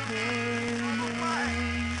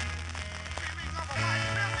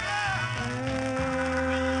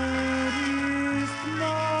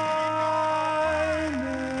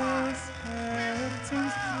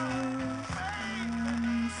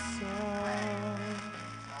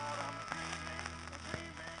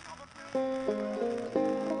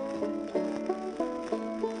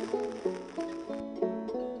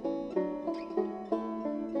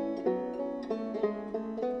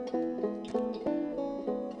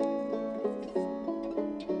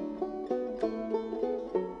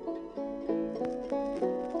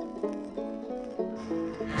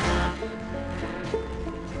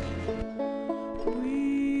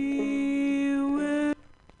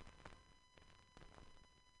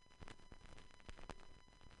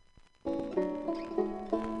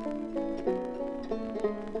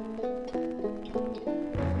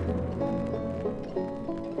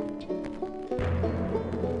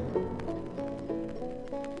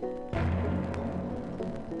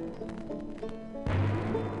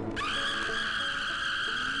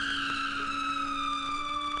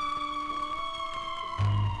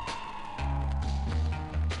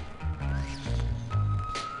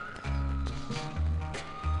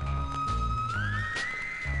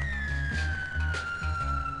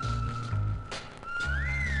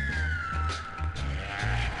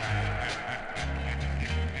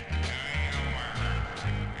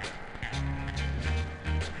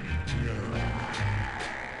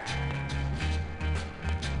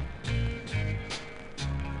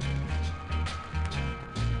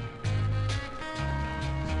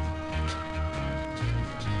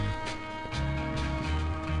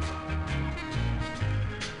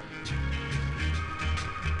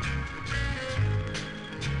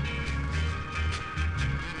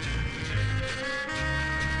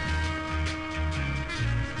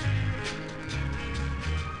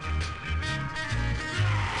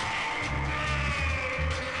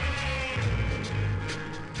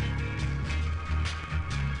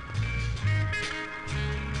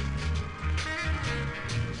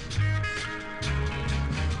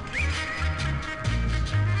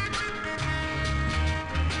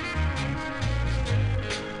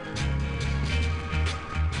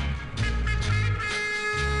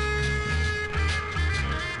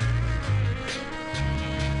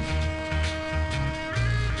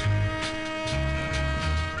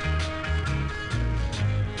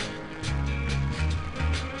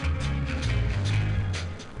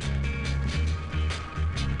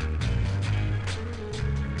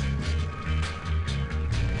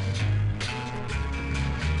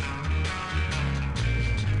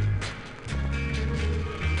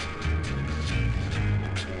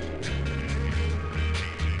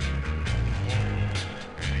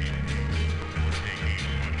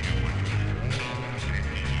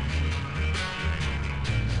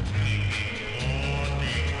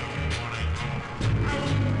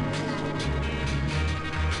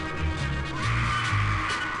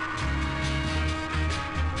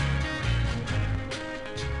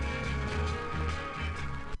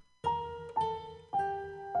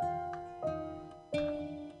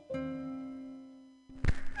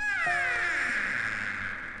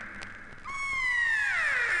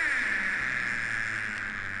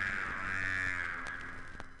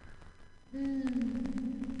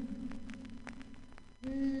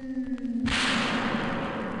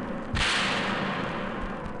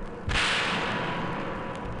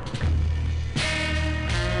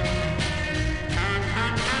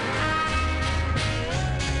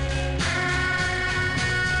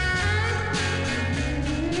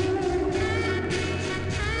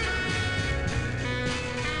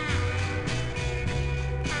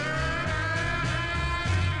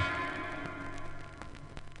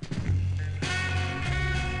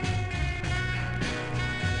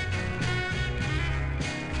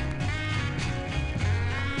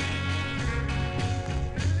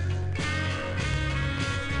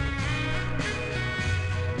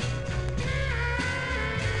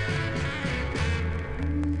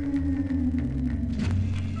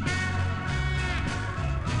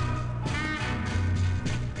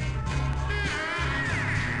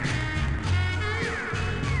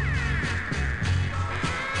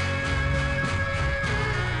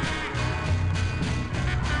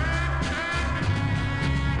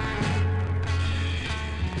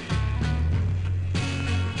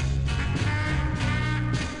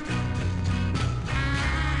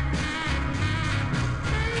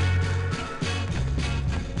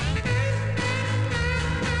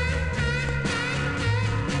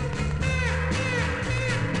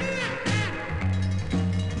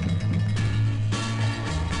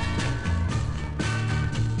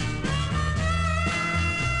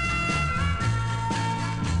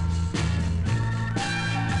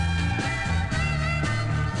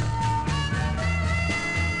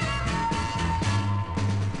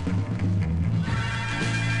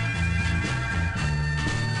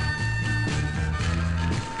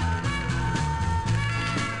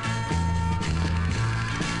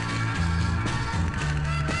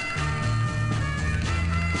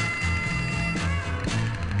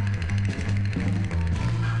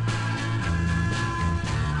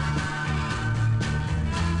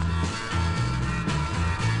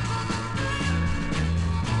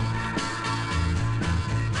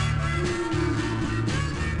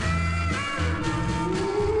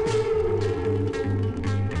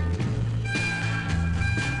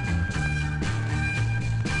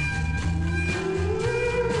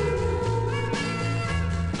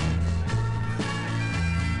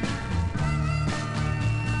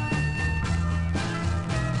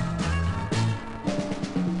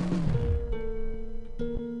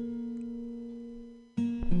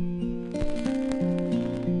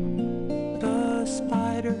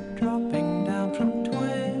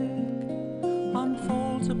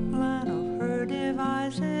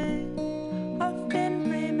rising, a thin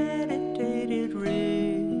premeditated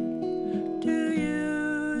ray to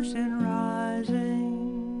use in rising.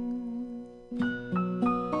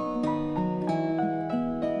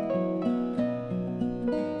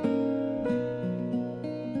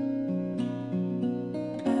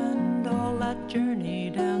 And all that journey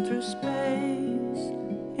down through space,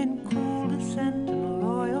 in cool descent and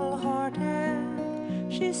loyal hearted,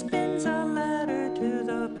 she spins a ladder to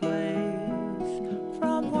the place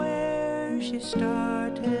from where she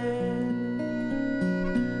started.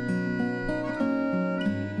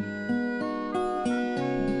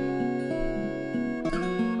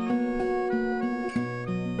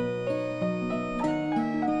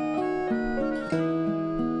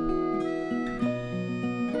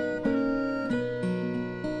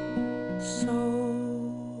 So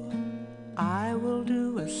I will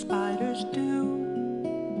do as spiders do,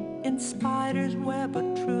 in spider's web a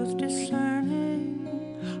truth discerning,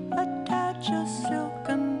 attach a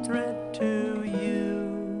silken thread to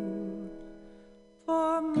you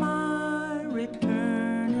for my returning.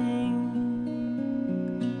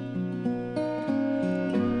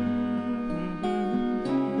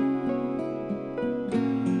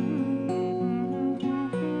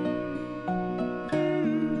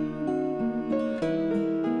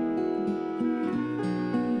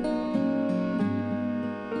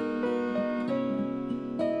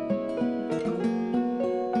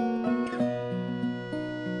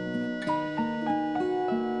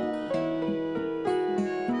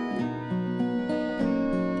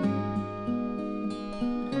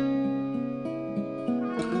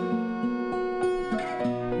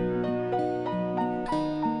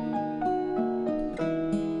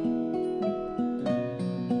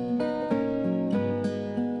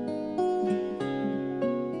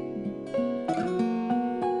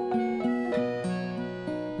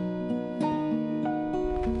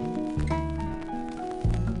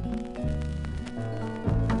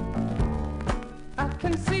 I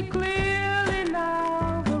can see clearly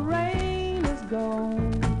now, the rain is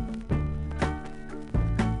gone.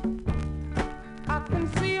 I can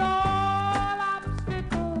see all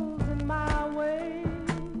obstacles in my way.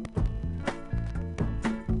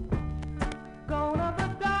 Gone are the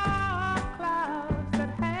dark clouds that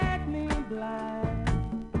had me blind.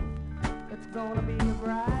 It's gonna be a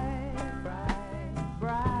bright, bright,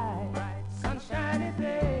 bright, bright, sunshiny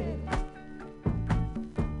day.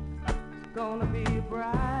 It's gonna be a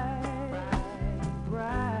bright, bright,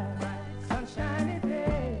 bright, sunshiny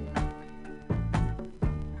day.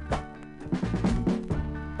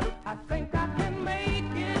 I think I can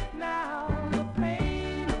make it now. The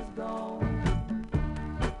pain is gone.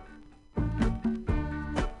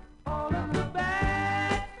 All of the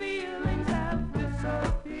bad feelings have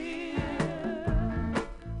disappeared.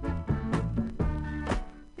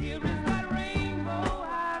 Here is that rainbow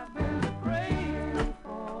I've been praying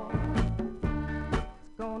for.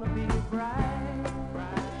 It's gonna be a bright,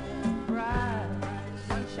 bright, bright,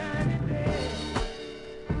 sunshiny day.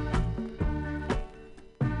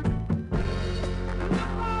 Look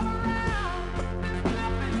all around, there's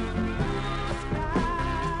nothing but blue sky.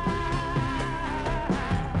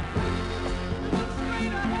 Look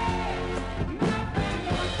straight ahead, nothing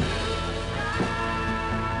but blue sky.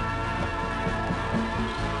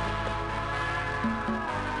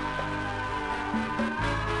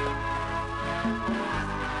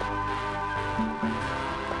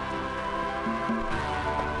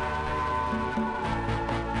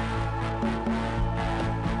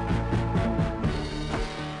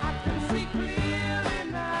 I can see clearly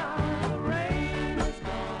now, the rain is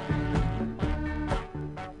gone.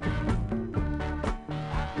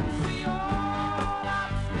 I can see all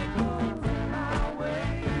obstacles in my way.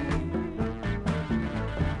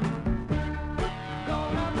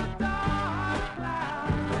 Gone are the dark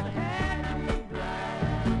clouds that had me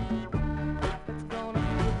blind. It's gonna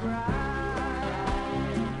be a bright,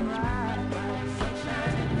 bright,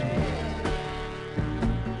 sunshiny day.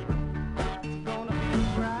 It's gonna be a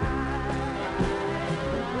bright,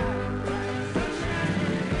 bright,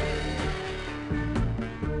 sunshiny day.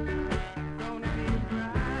 Gonna be a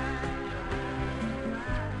bright,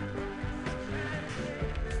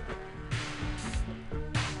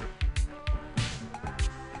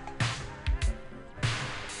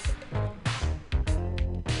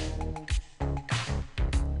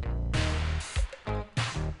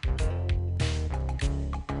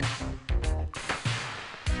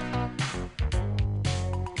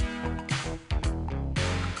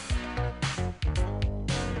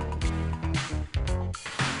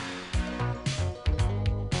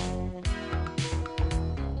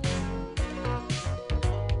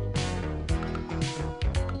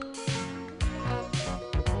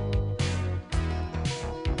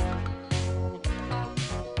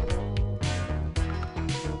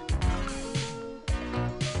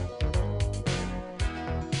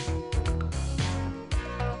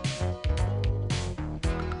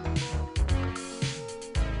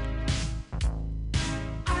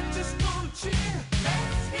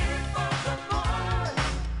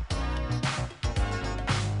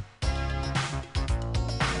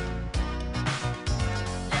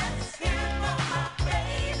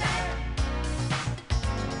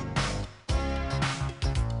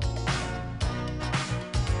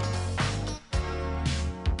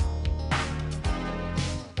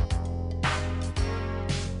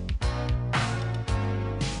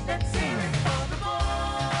 Let's sing for the boy.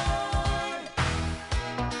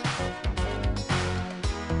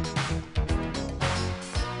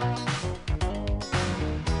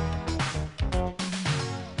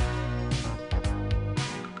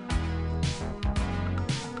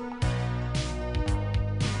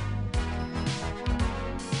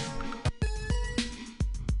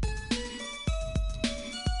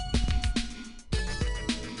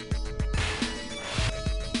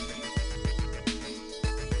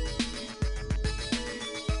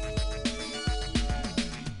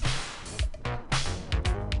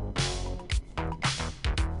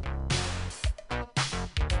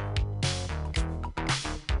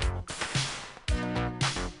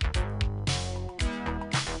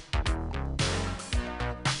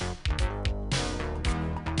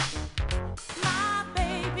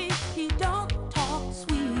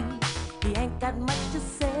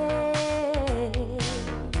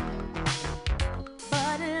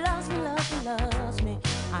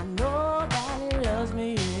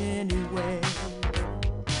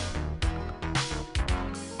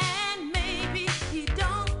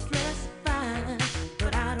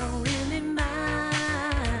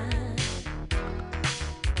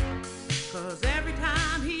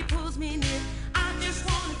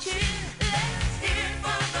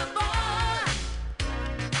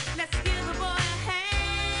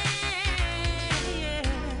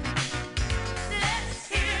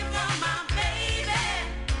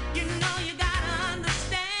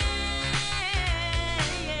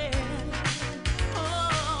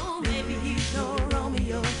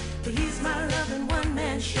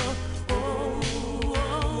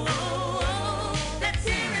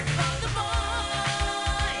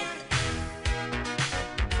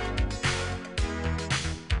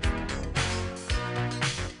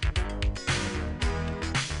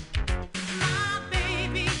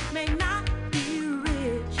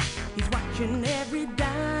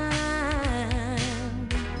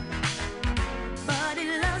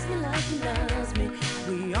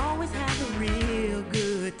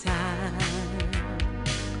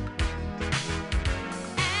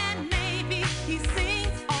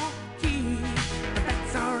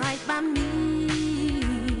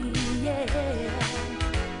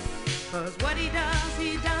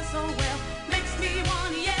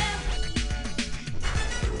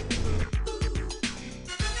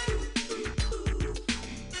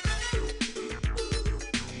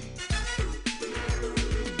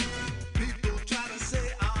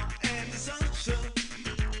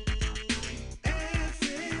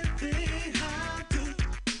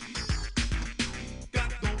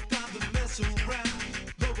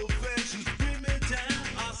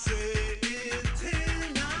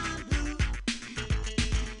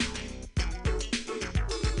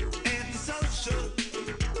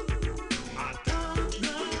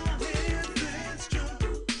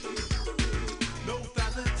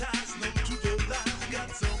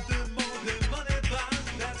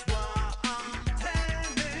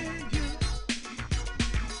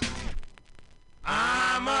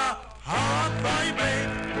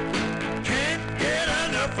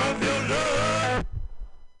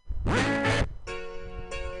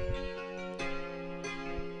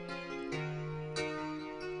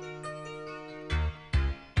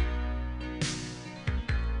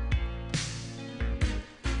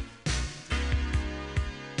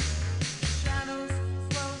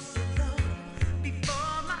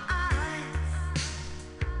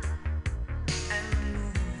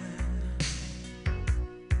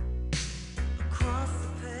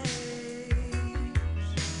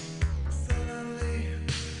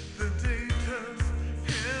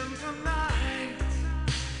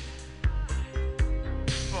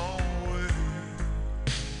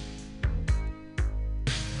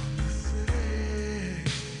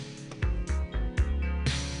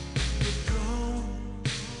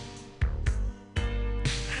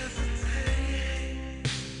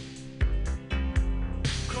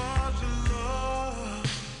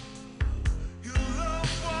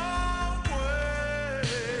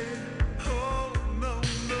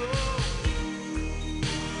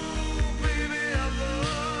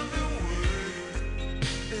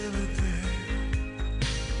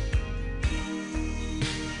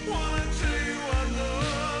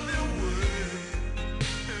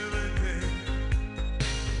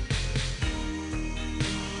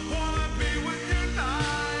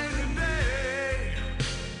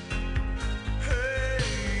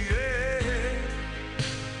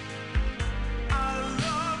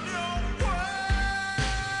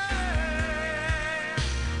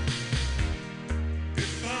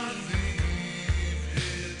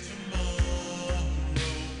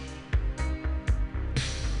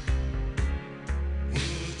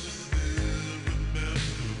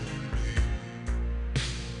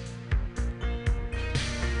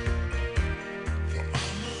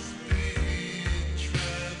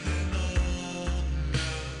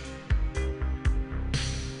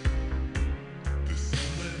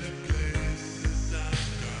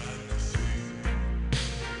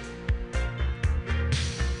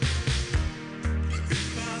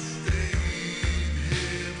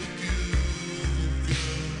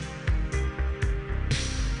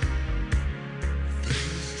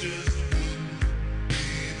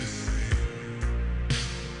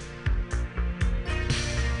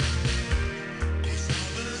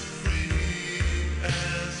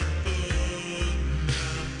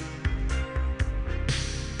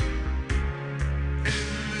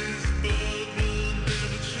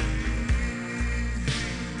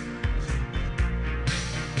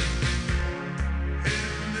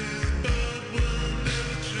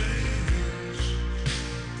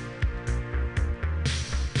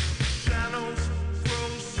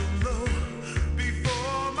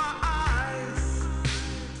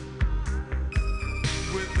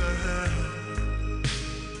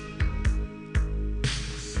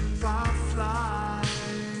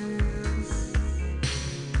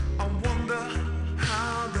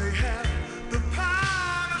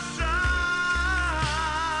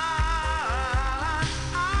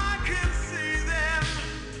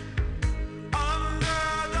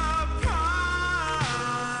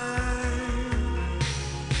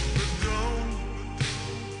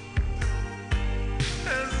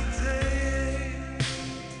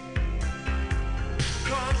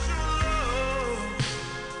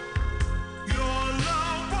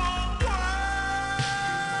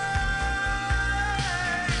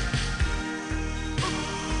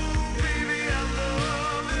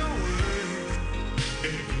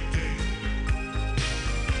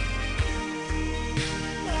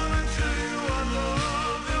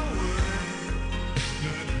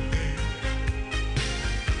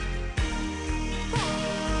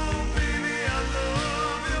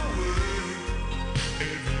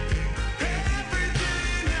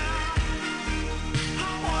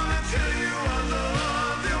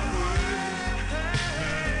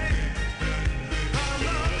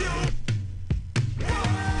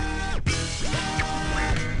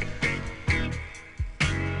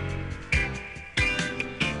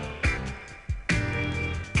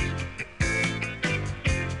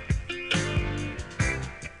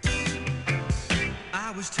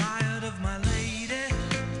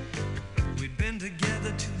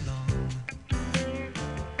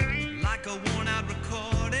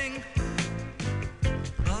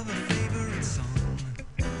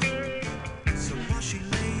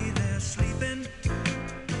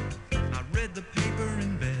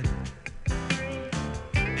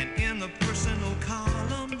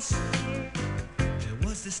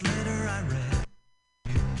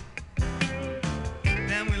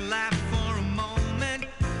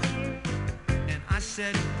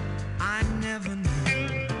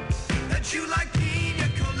 Don't you like pina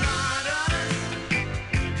coladas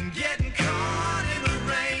and getting caught in the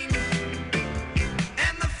rain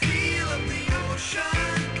and the feel of the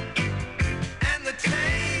ocean and the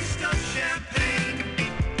taste of champagne?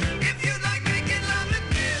 If you like making love at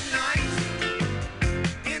midnight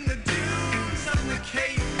in the dunes of the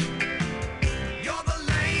Cape, you're the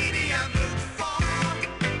lady I've looked for.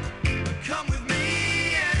 Come with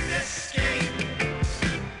me and escape.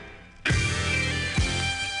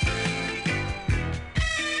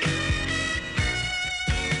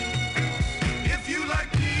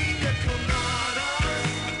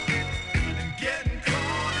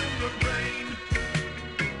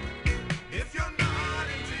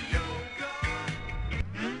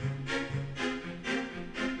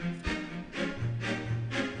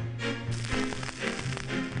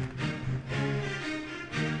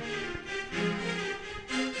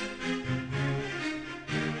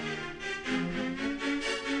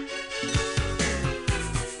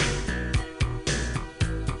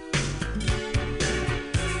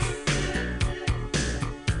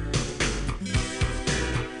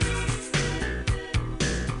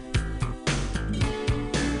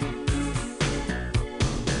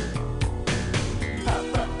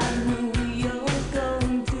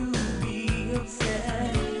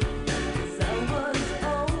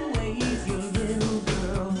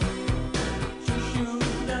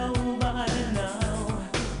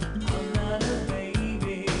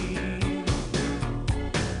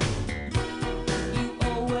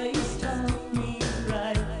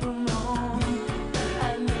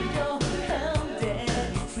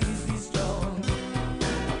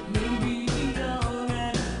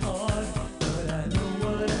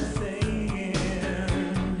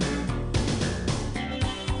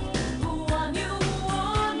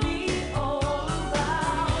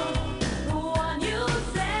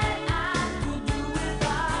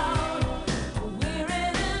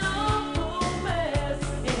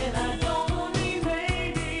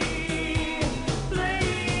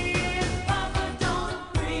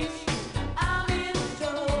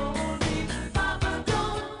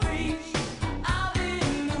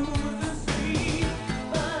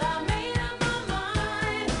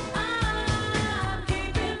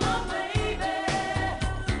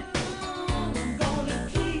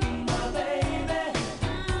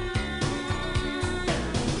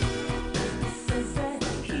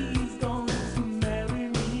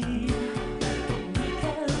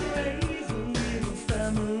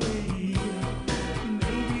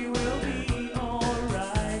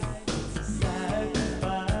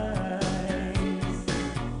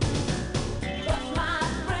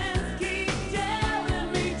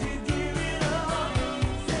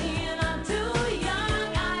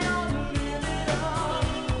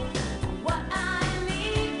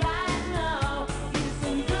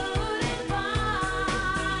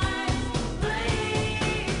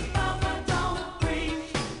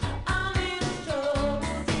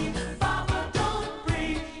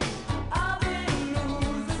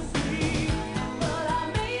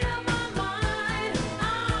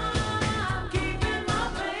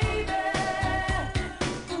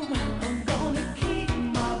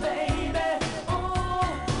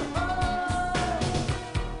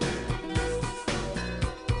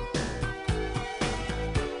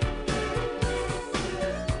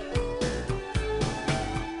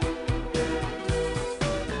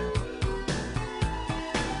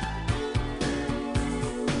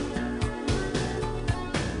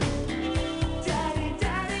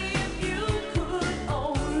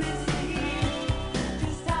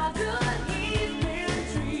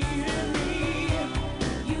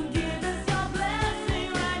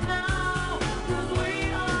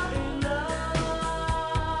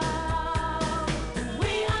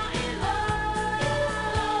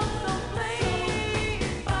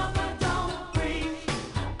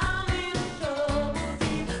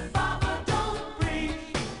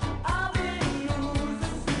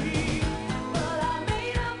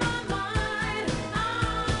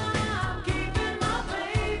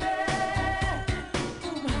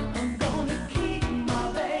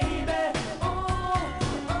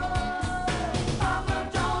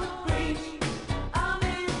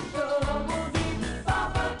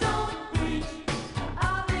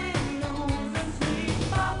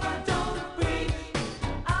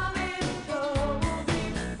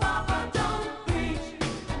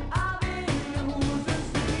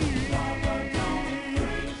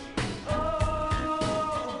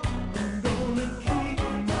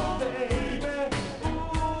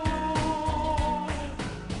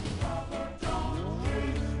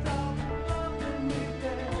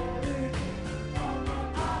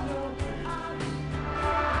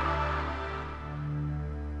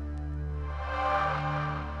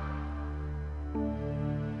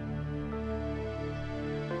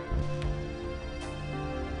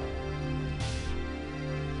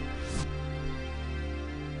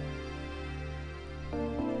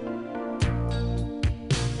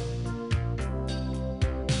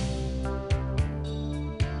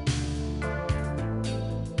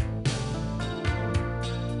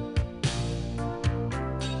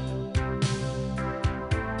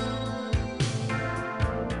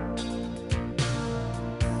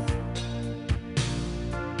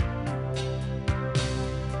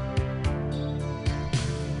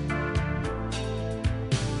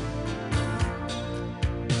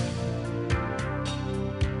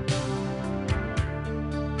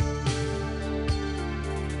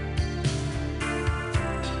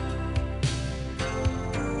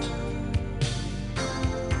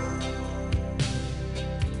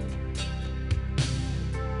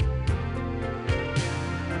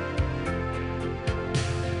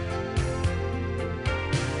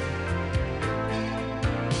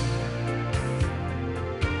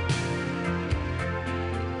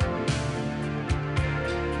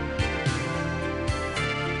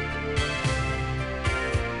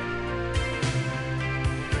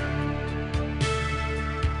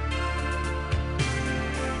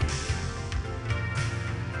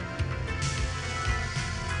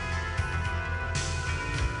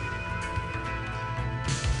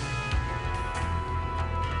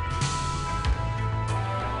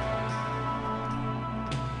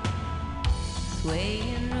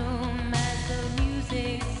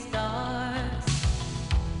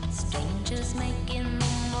 just making the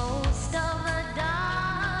most of the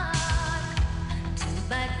dark. Two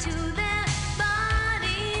by two, their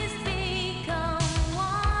bodies become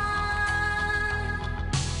one.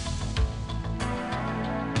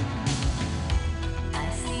 I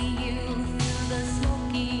see you through the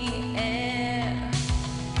smoky air.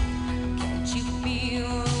 Can't you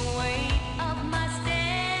feel the weight of my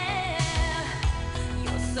stare?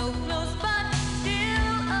 You're so close, but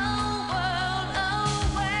still a world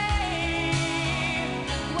away.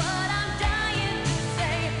 What I'm dying to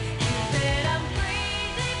say is that I'm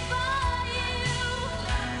crazy for you.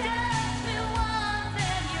 Touch me once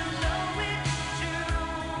and you know it's true.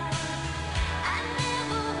 I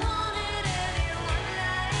never wanted anyone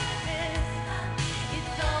like this.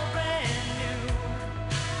 It's all brand new.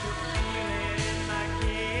 You feel it in my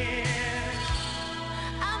kiss.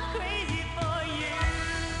 I'm crazy for you.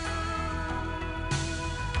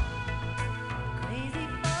 Crazy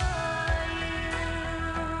for you.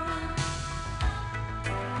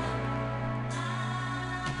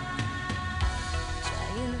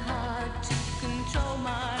 Trying hard to control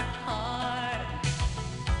my heart.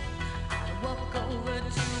 I walk over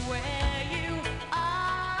to where you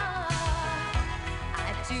are.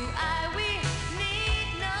 Eye to eye, we need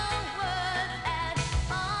no words at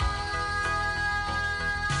all.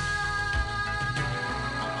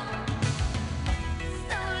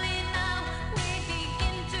 Slowly now we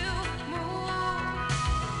begin to move.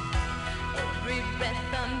 Every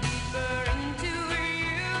breath I'm deeper into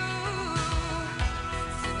you.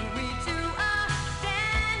 Soon we two are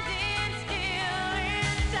standing still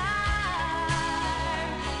in time.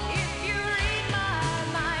 If you read my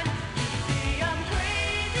mind, you see I'm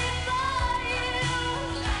crazy for you.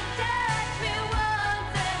 Touch me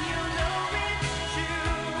once and you know it's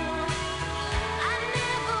true. I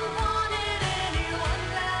never wanted anyone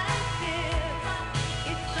like this.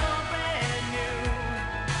 It's all brand new.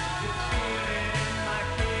 You feel it in my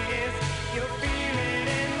kiss. You feel it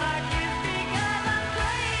in my kiss because I'm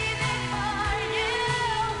crazy for you.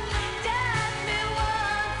 Touch me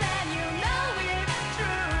once and you know it's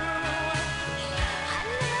true. I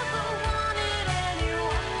never wanted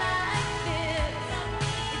anyone like this.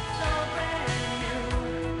 It's all brand new.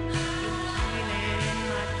 You feel it in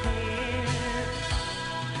my kiss.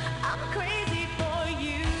 I'm crazy for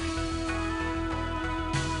you.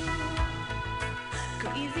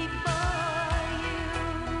 Crazy for you.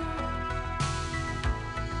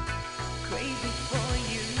 Crazy for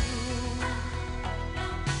you.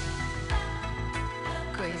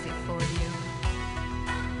 Crazy for you.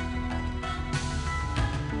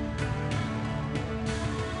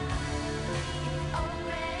 Oh,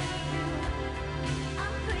 brand new.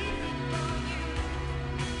 I'm crazy for you.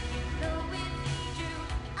 You know it's true.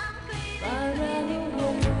 I'm crazy I ran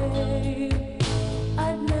away.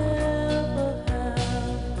 I'd never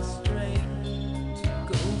have the strength to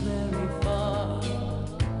go very far.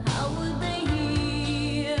 How would they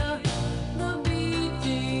hear the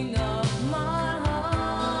beating of my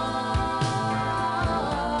heart?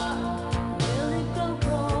 Will it go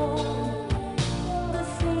cold? The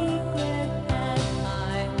secret that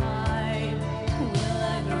I hide. Will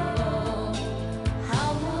I grow old? How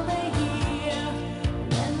will they hear?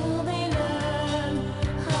 When will they learn?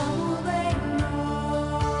 How will they know?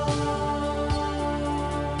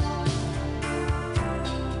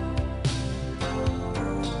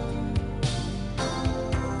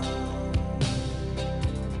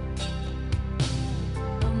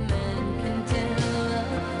 A man can tell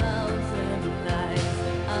 1,000 lies.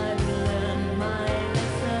 I've learned my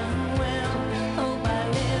lesson well. Hope I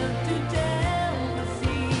live to tell the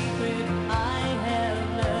secret I have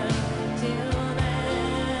learned. Till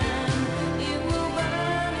then, it will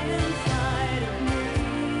burn inside of me.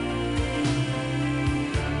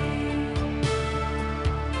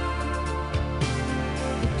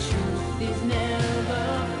 The truth is never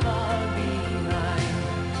far behind.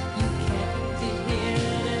 You kept it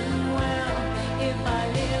hidden well. If I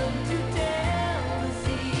live to tell the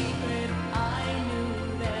secret I knew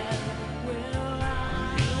then, will I?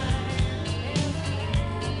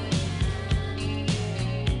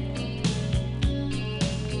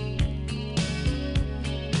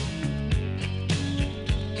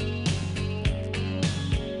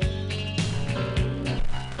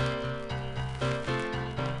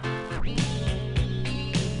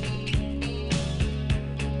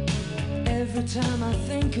 Every time I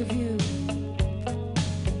think of you,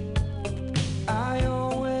 I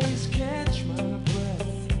always catch my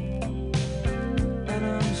breath, and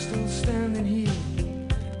I'm still standing here,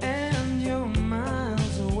 and you're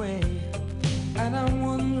miles away, and I'm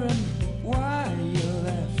wondering why you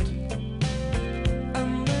left.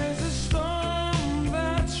 And there's a storm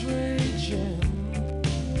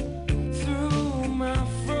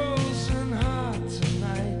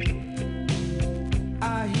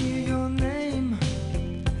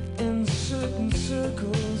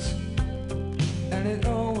it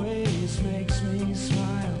always makes me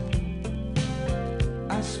smile.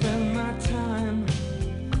 I spend my time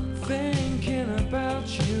thinking about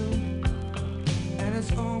you, and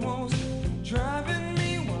it's almost driving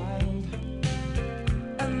me wild.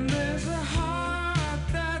 And there's a heart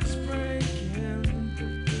that's breaking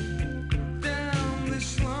down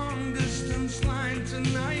this long distance line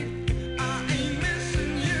tonight. I ain't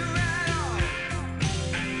missing you at all.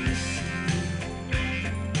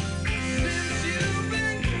 Since you've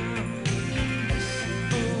been gone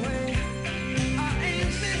away, I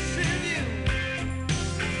ain't missing you.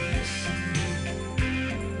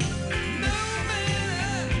 No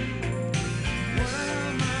matter what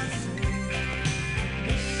I might say,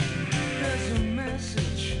 there's a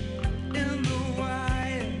message in the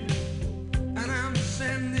wire, and I'm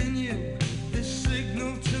sending you this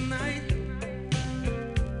signal tonight.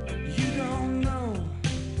 You don't know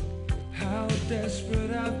how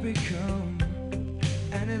desperate I've become,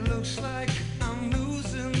 and it looks like I'm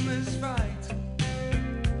losing this fight.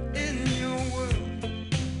 In your world,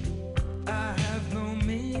 I have no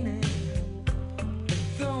meaning,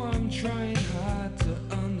 though I'm trying hard to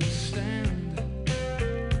understand.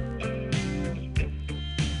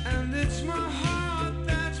 And it's my heart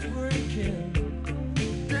that's breaking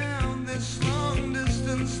down this long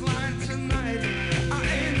distance line tonight. I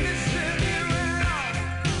ain't missing you at all.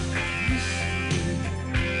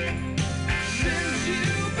 Since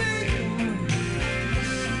you've been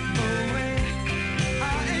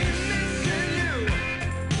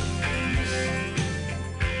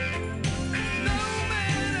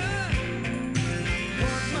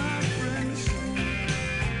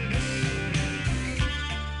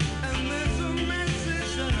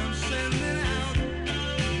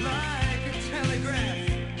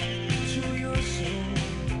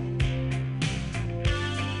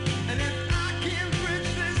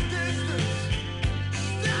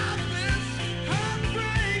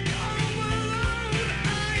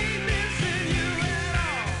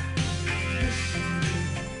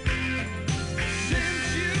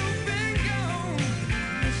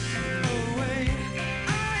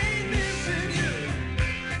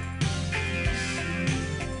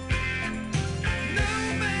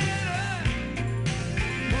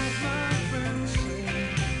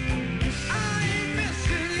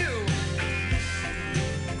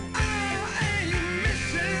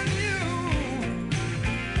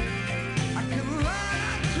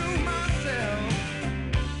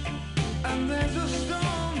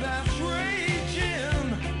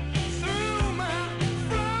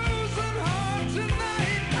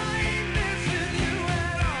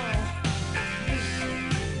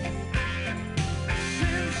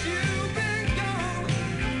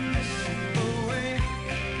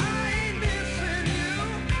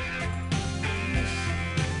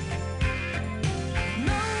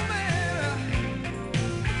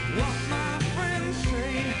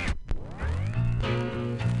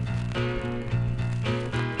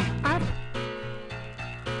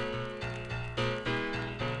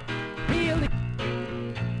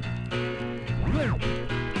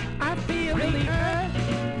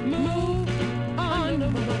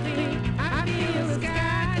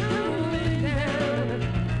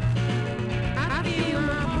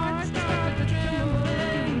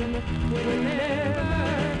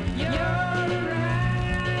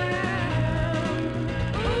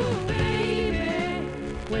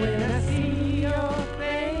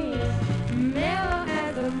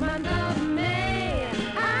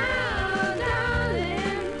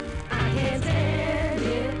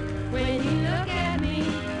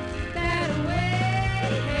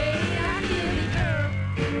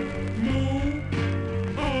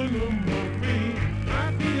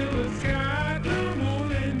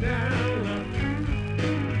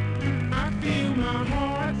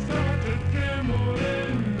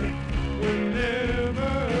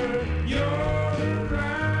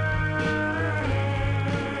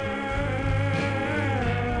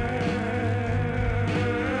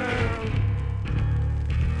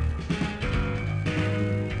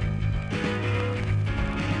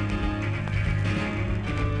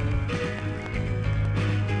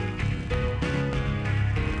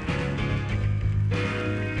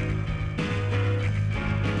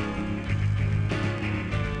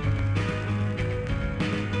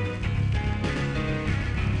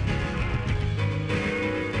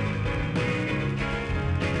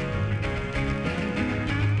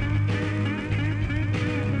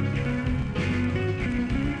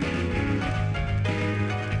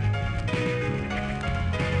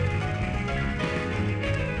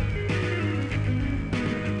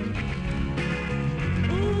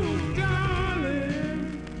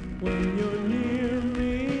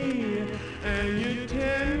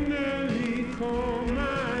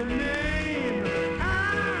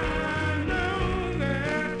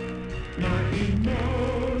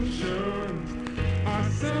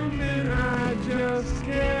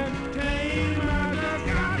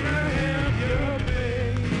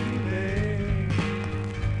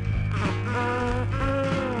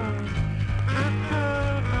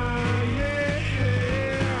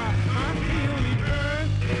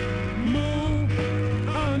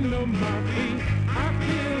under my feet. I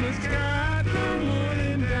feel the sky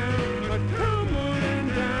tumbling down, tumbling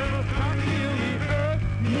down. I feel the earth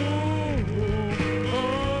move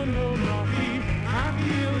under my feet. I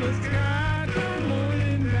feel the sky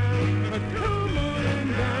tumbling down, tumbling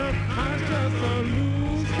down. I just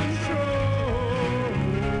lose control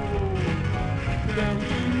down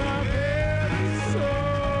to my very soul.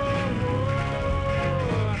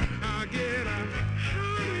 I get a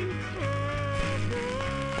hot and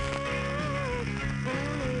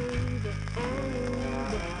cold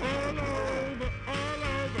all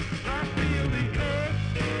over. I feel the earth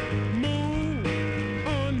move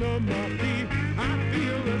under my feet. I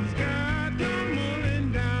feel the sky tumbling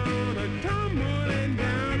down, tumbling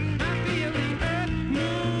down. I feel the earth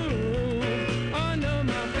move under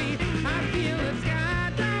my feet. I feel the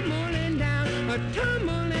sky tumbling down,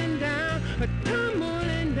 tumbling down,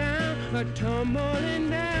 tumbling down,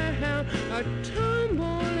 tumbling down,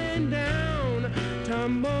 tumbling down,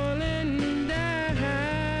 tumbling down.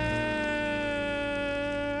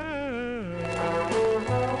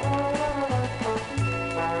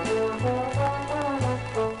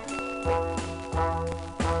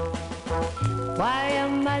 Why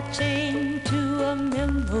am I chained to a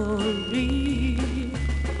memory?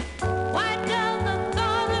 Why does the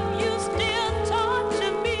thought of you still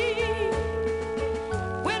torture me?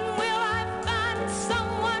 When will I find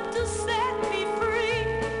someone to set me free?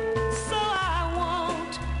 So I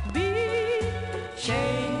won't be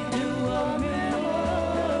chained to a memory.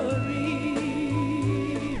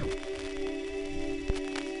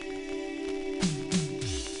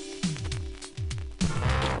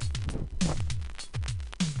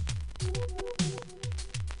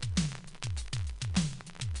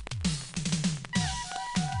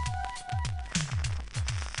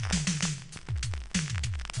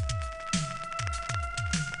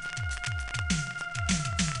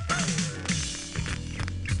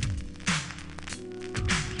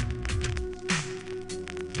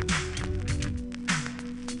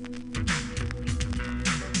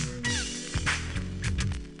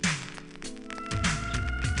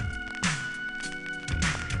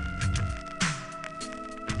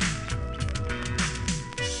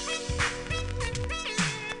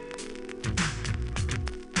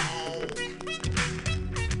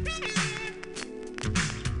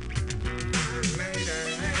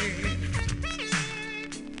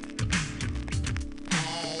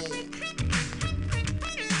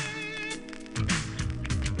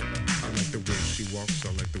 walks,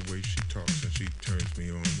 I like the way she talks, and she turns me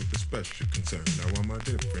on with a special concern. Now I'm a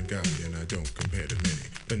different guy, and I don't compare to many.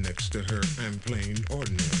 But next to her, I'm plain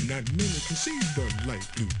ordinary. Not many can see the light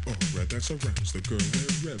blue aura that surrounds the girl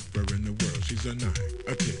wherever in the world. She's a 9,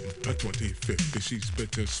 a 10, a 20, 50. She's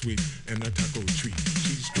bittersweet and a taco treat.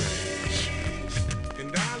 She's strange,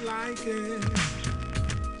 and I like it.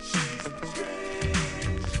 She's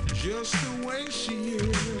strange, just the way she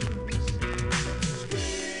is.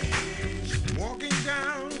 Walking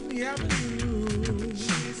down the avenue,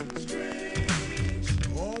 she's strange,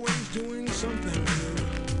 always doing something new.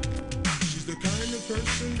 She's the kind of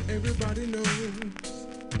person everybody knows.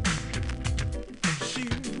 She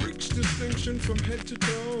reeks distinction from head to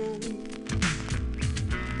toe.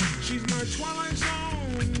 She's my Twilight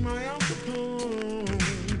Zone, my Al Capone.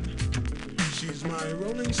 She's my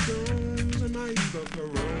Rolling Stones and my Eva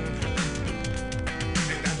Peron.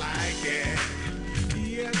 And I like it.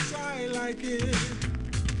 Yes, I like it.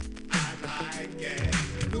 I like it.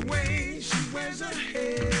 The way she wears her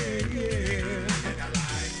hair, yeah. And I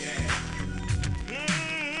like it.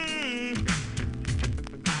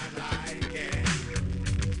 I like it.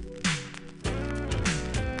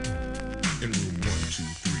 In room 1, 2,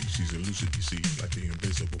 3, she's elusive, you see, like the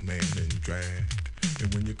invisible man in drag.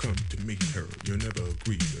 And when you come to meet her, you'll never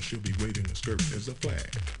agree that she'll be waving a skirt as a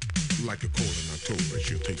flag. Like a cold in October,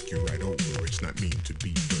 she'll take you right over. It's not mean to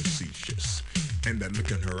be facetious. And that look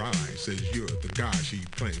in her eye says you're the guy she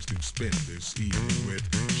plans to spend this evening with.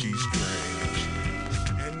 She's strange,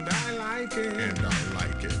 and I like it. And I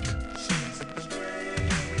like it. She's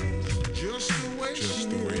strange, just the way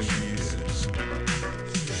she is.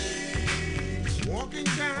 Walking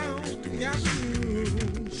down the avenue.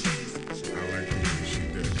 I like the way she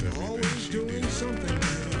does everything. Always doing something.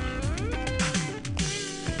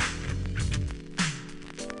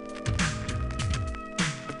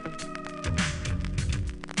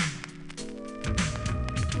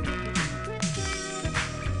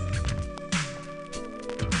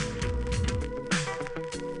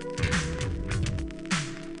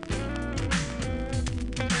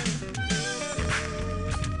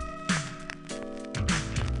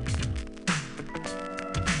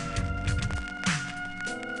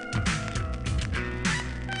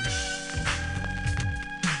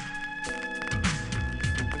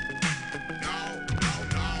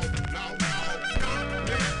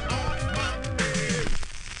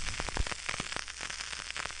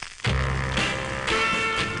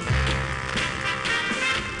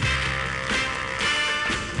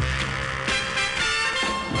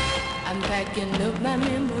 picking up my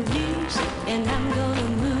memories, and I'm gonna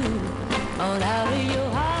move on out of your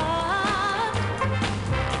heart.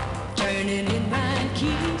 Turning in my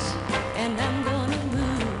keys, and I'm gonna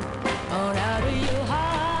move on out of your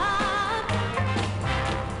heart.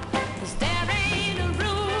 'Cause there ain't a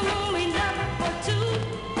room enough for two,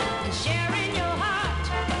 and sharing your heart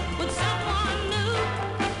with someone new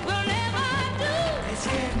will never do. It's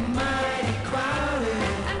getting mighty crowded.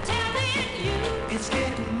 I'm telling you, It's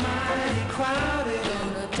getting mighty crowded.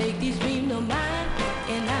 gonna take these dreams of mine,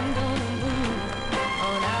 and I'm gonna move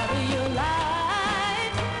on out of your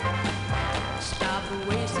life. Stop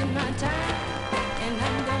wasting my time, and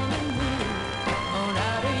I'm gonna move on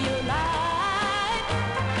out of your life.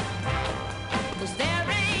 'Cause there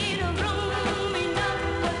ain't a room enough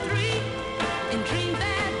for three, and dreams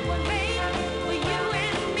that were made for you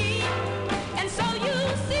and me. And so you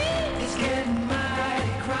see, It's getting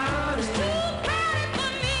mighty crowded. it's too crowded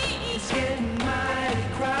for me. It's getting mighty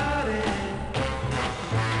crowded.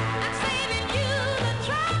 I'm saving you the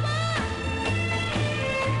trouble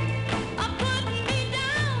of putting me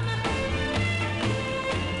down.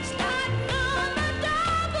 Starting on the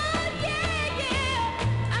double, yeah,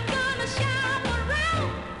 yeah. I'm gonna shop around,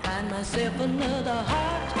 find myself another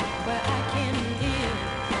heart where I can live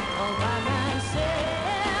all by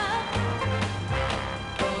myself.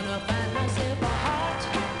 Gonna find myself a heart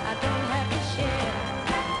I don't have to share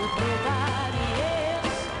with nobody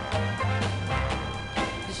else.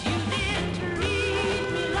 'Cause you didn't treat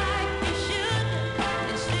me like you should,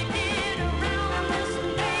 and sticking around this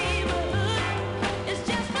neighborhood is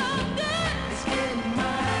just no good. It's getting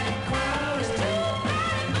mighty crowded. It's too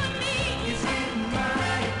crowded for me. It's getting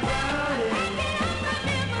mighty crowded. Picking up my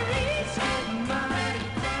memories. Mighty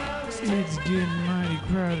crowded. It's getting mighty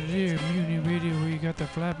crowded here. Mutiny Radio, where you got the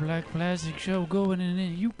Flat Black Plastic show going, and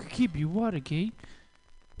then you can keep your Watergate.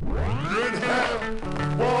 Good have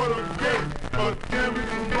Watergate, but give me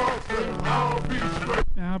some bucks and I'll be straight.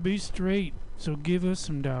 I'll be straight, so give us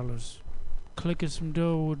some dollars. Click us some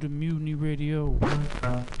dough with the Mutiny Radio. You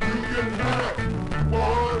can have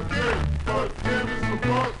Watergate, but give me some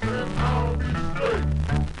bucks and I'll be straight.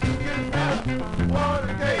 You can have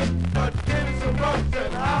Watergate, but give me some bucks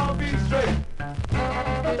and I'll be straight.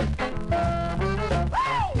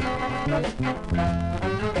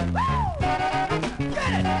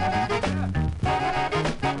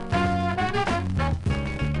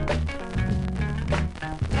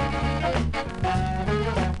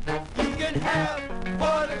 You can have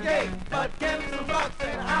Watergate, but give me some bucks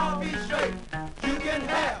and I'll be straight. You can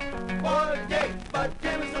have Watergate, but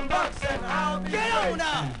give me some bucks and I'll be straight. Get on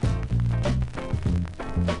now!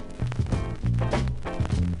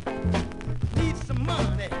 Need some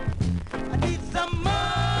money. I need some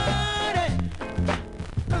money.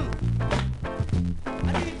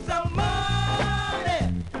 I need some money.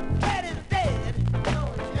 Red is dead. No,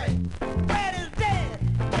 he ain't. Red is dead.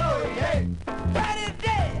 No, he ain't. Red is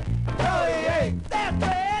dead. No, he ain't. That's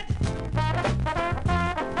red.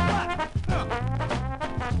 What?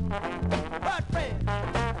 What red?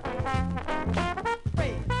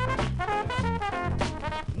 Red.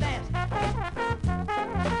 Nasty.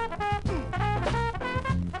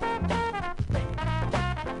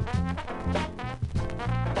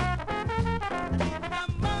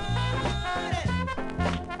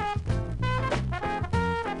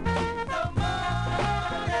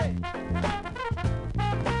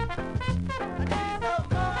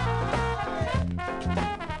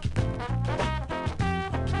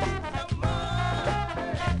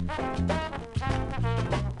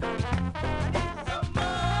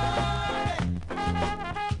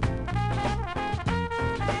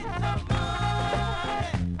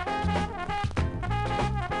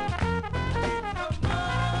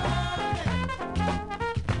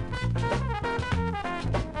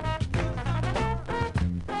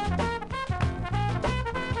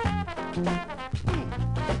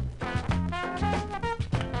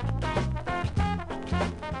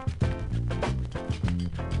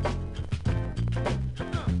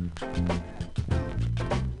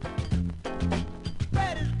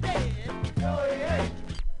 Red is dead.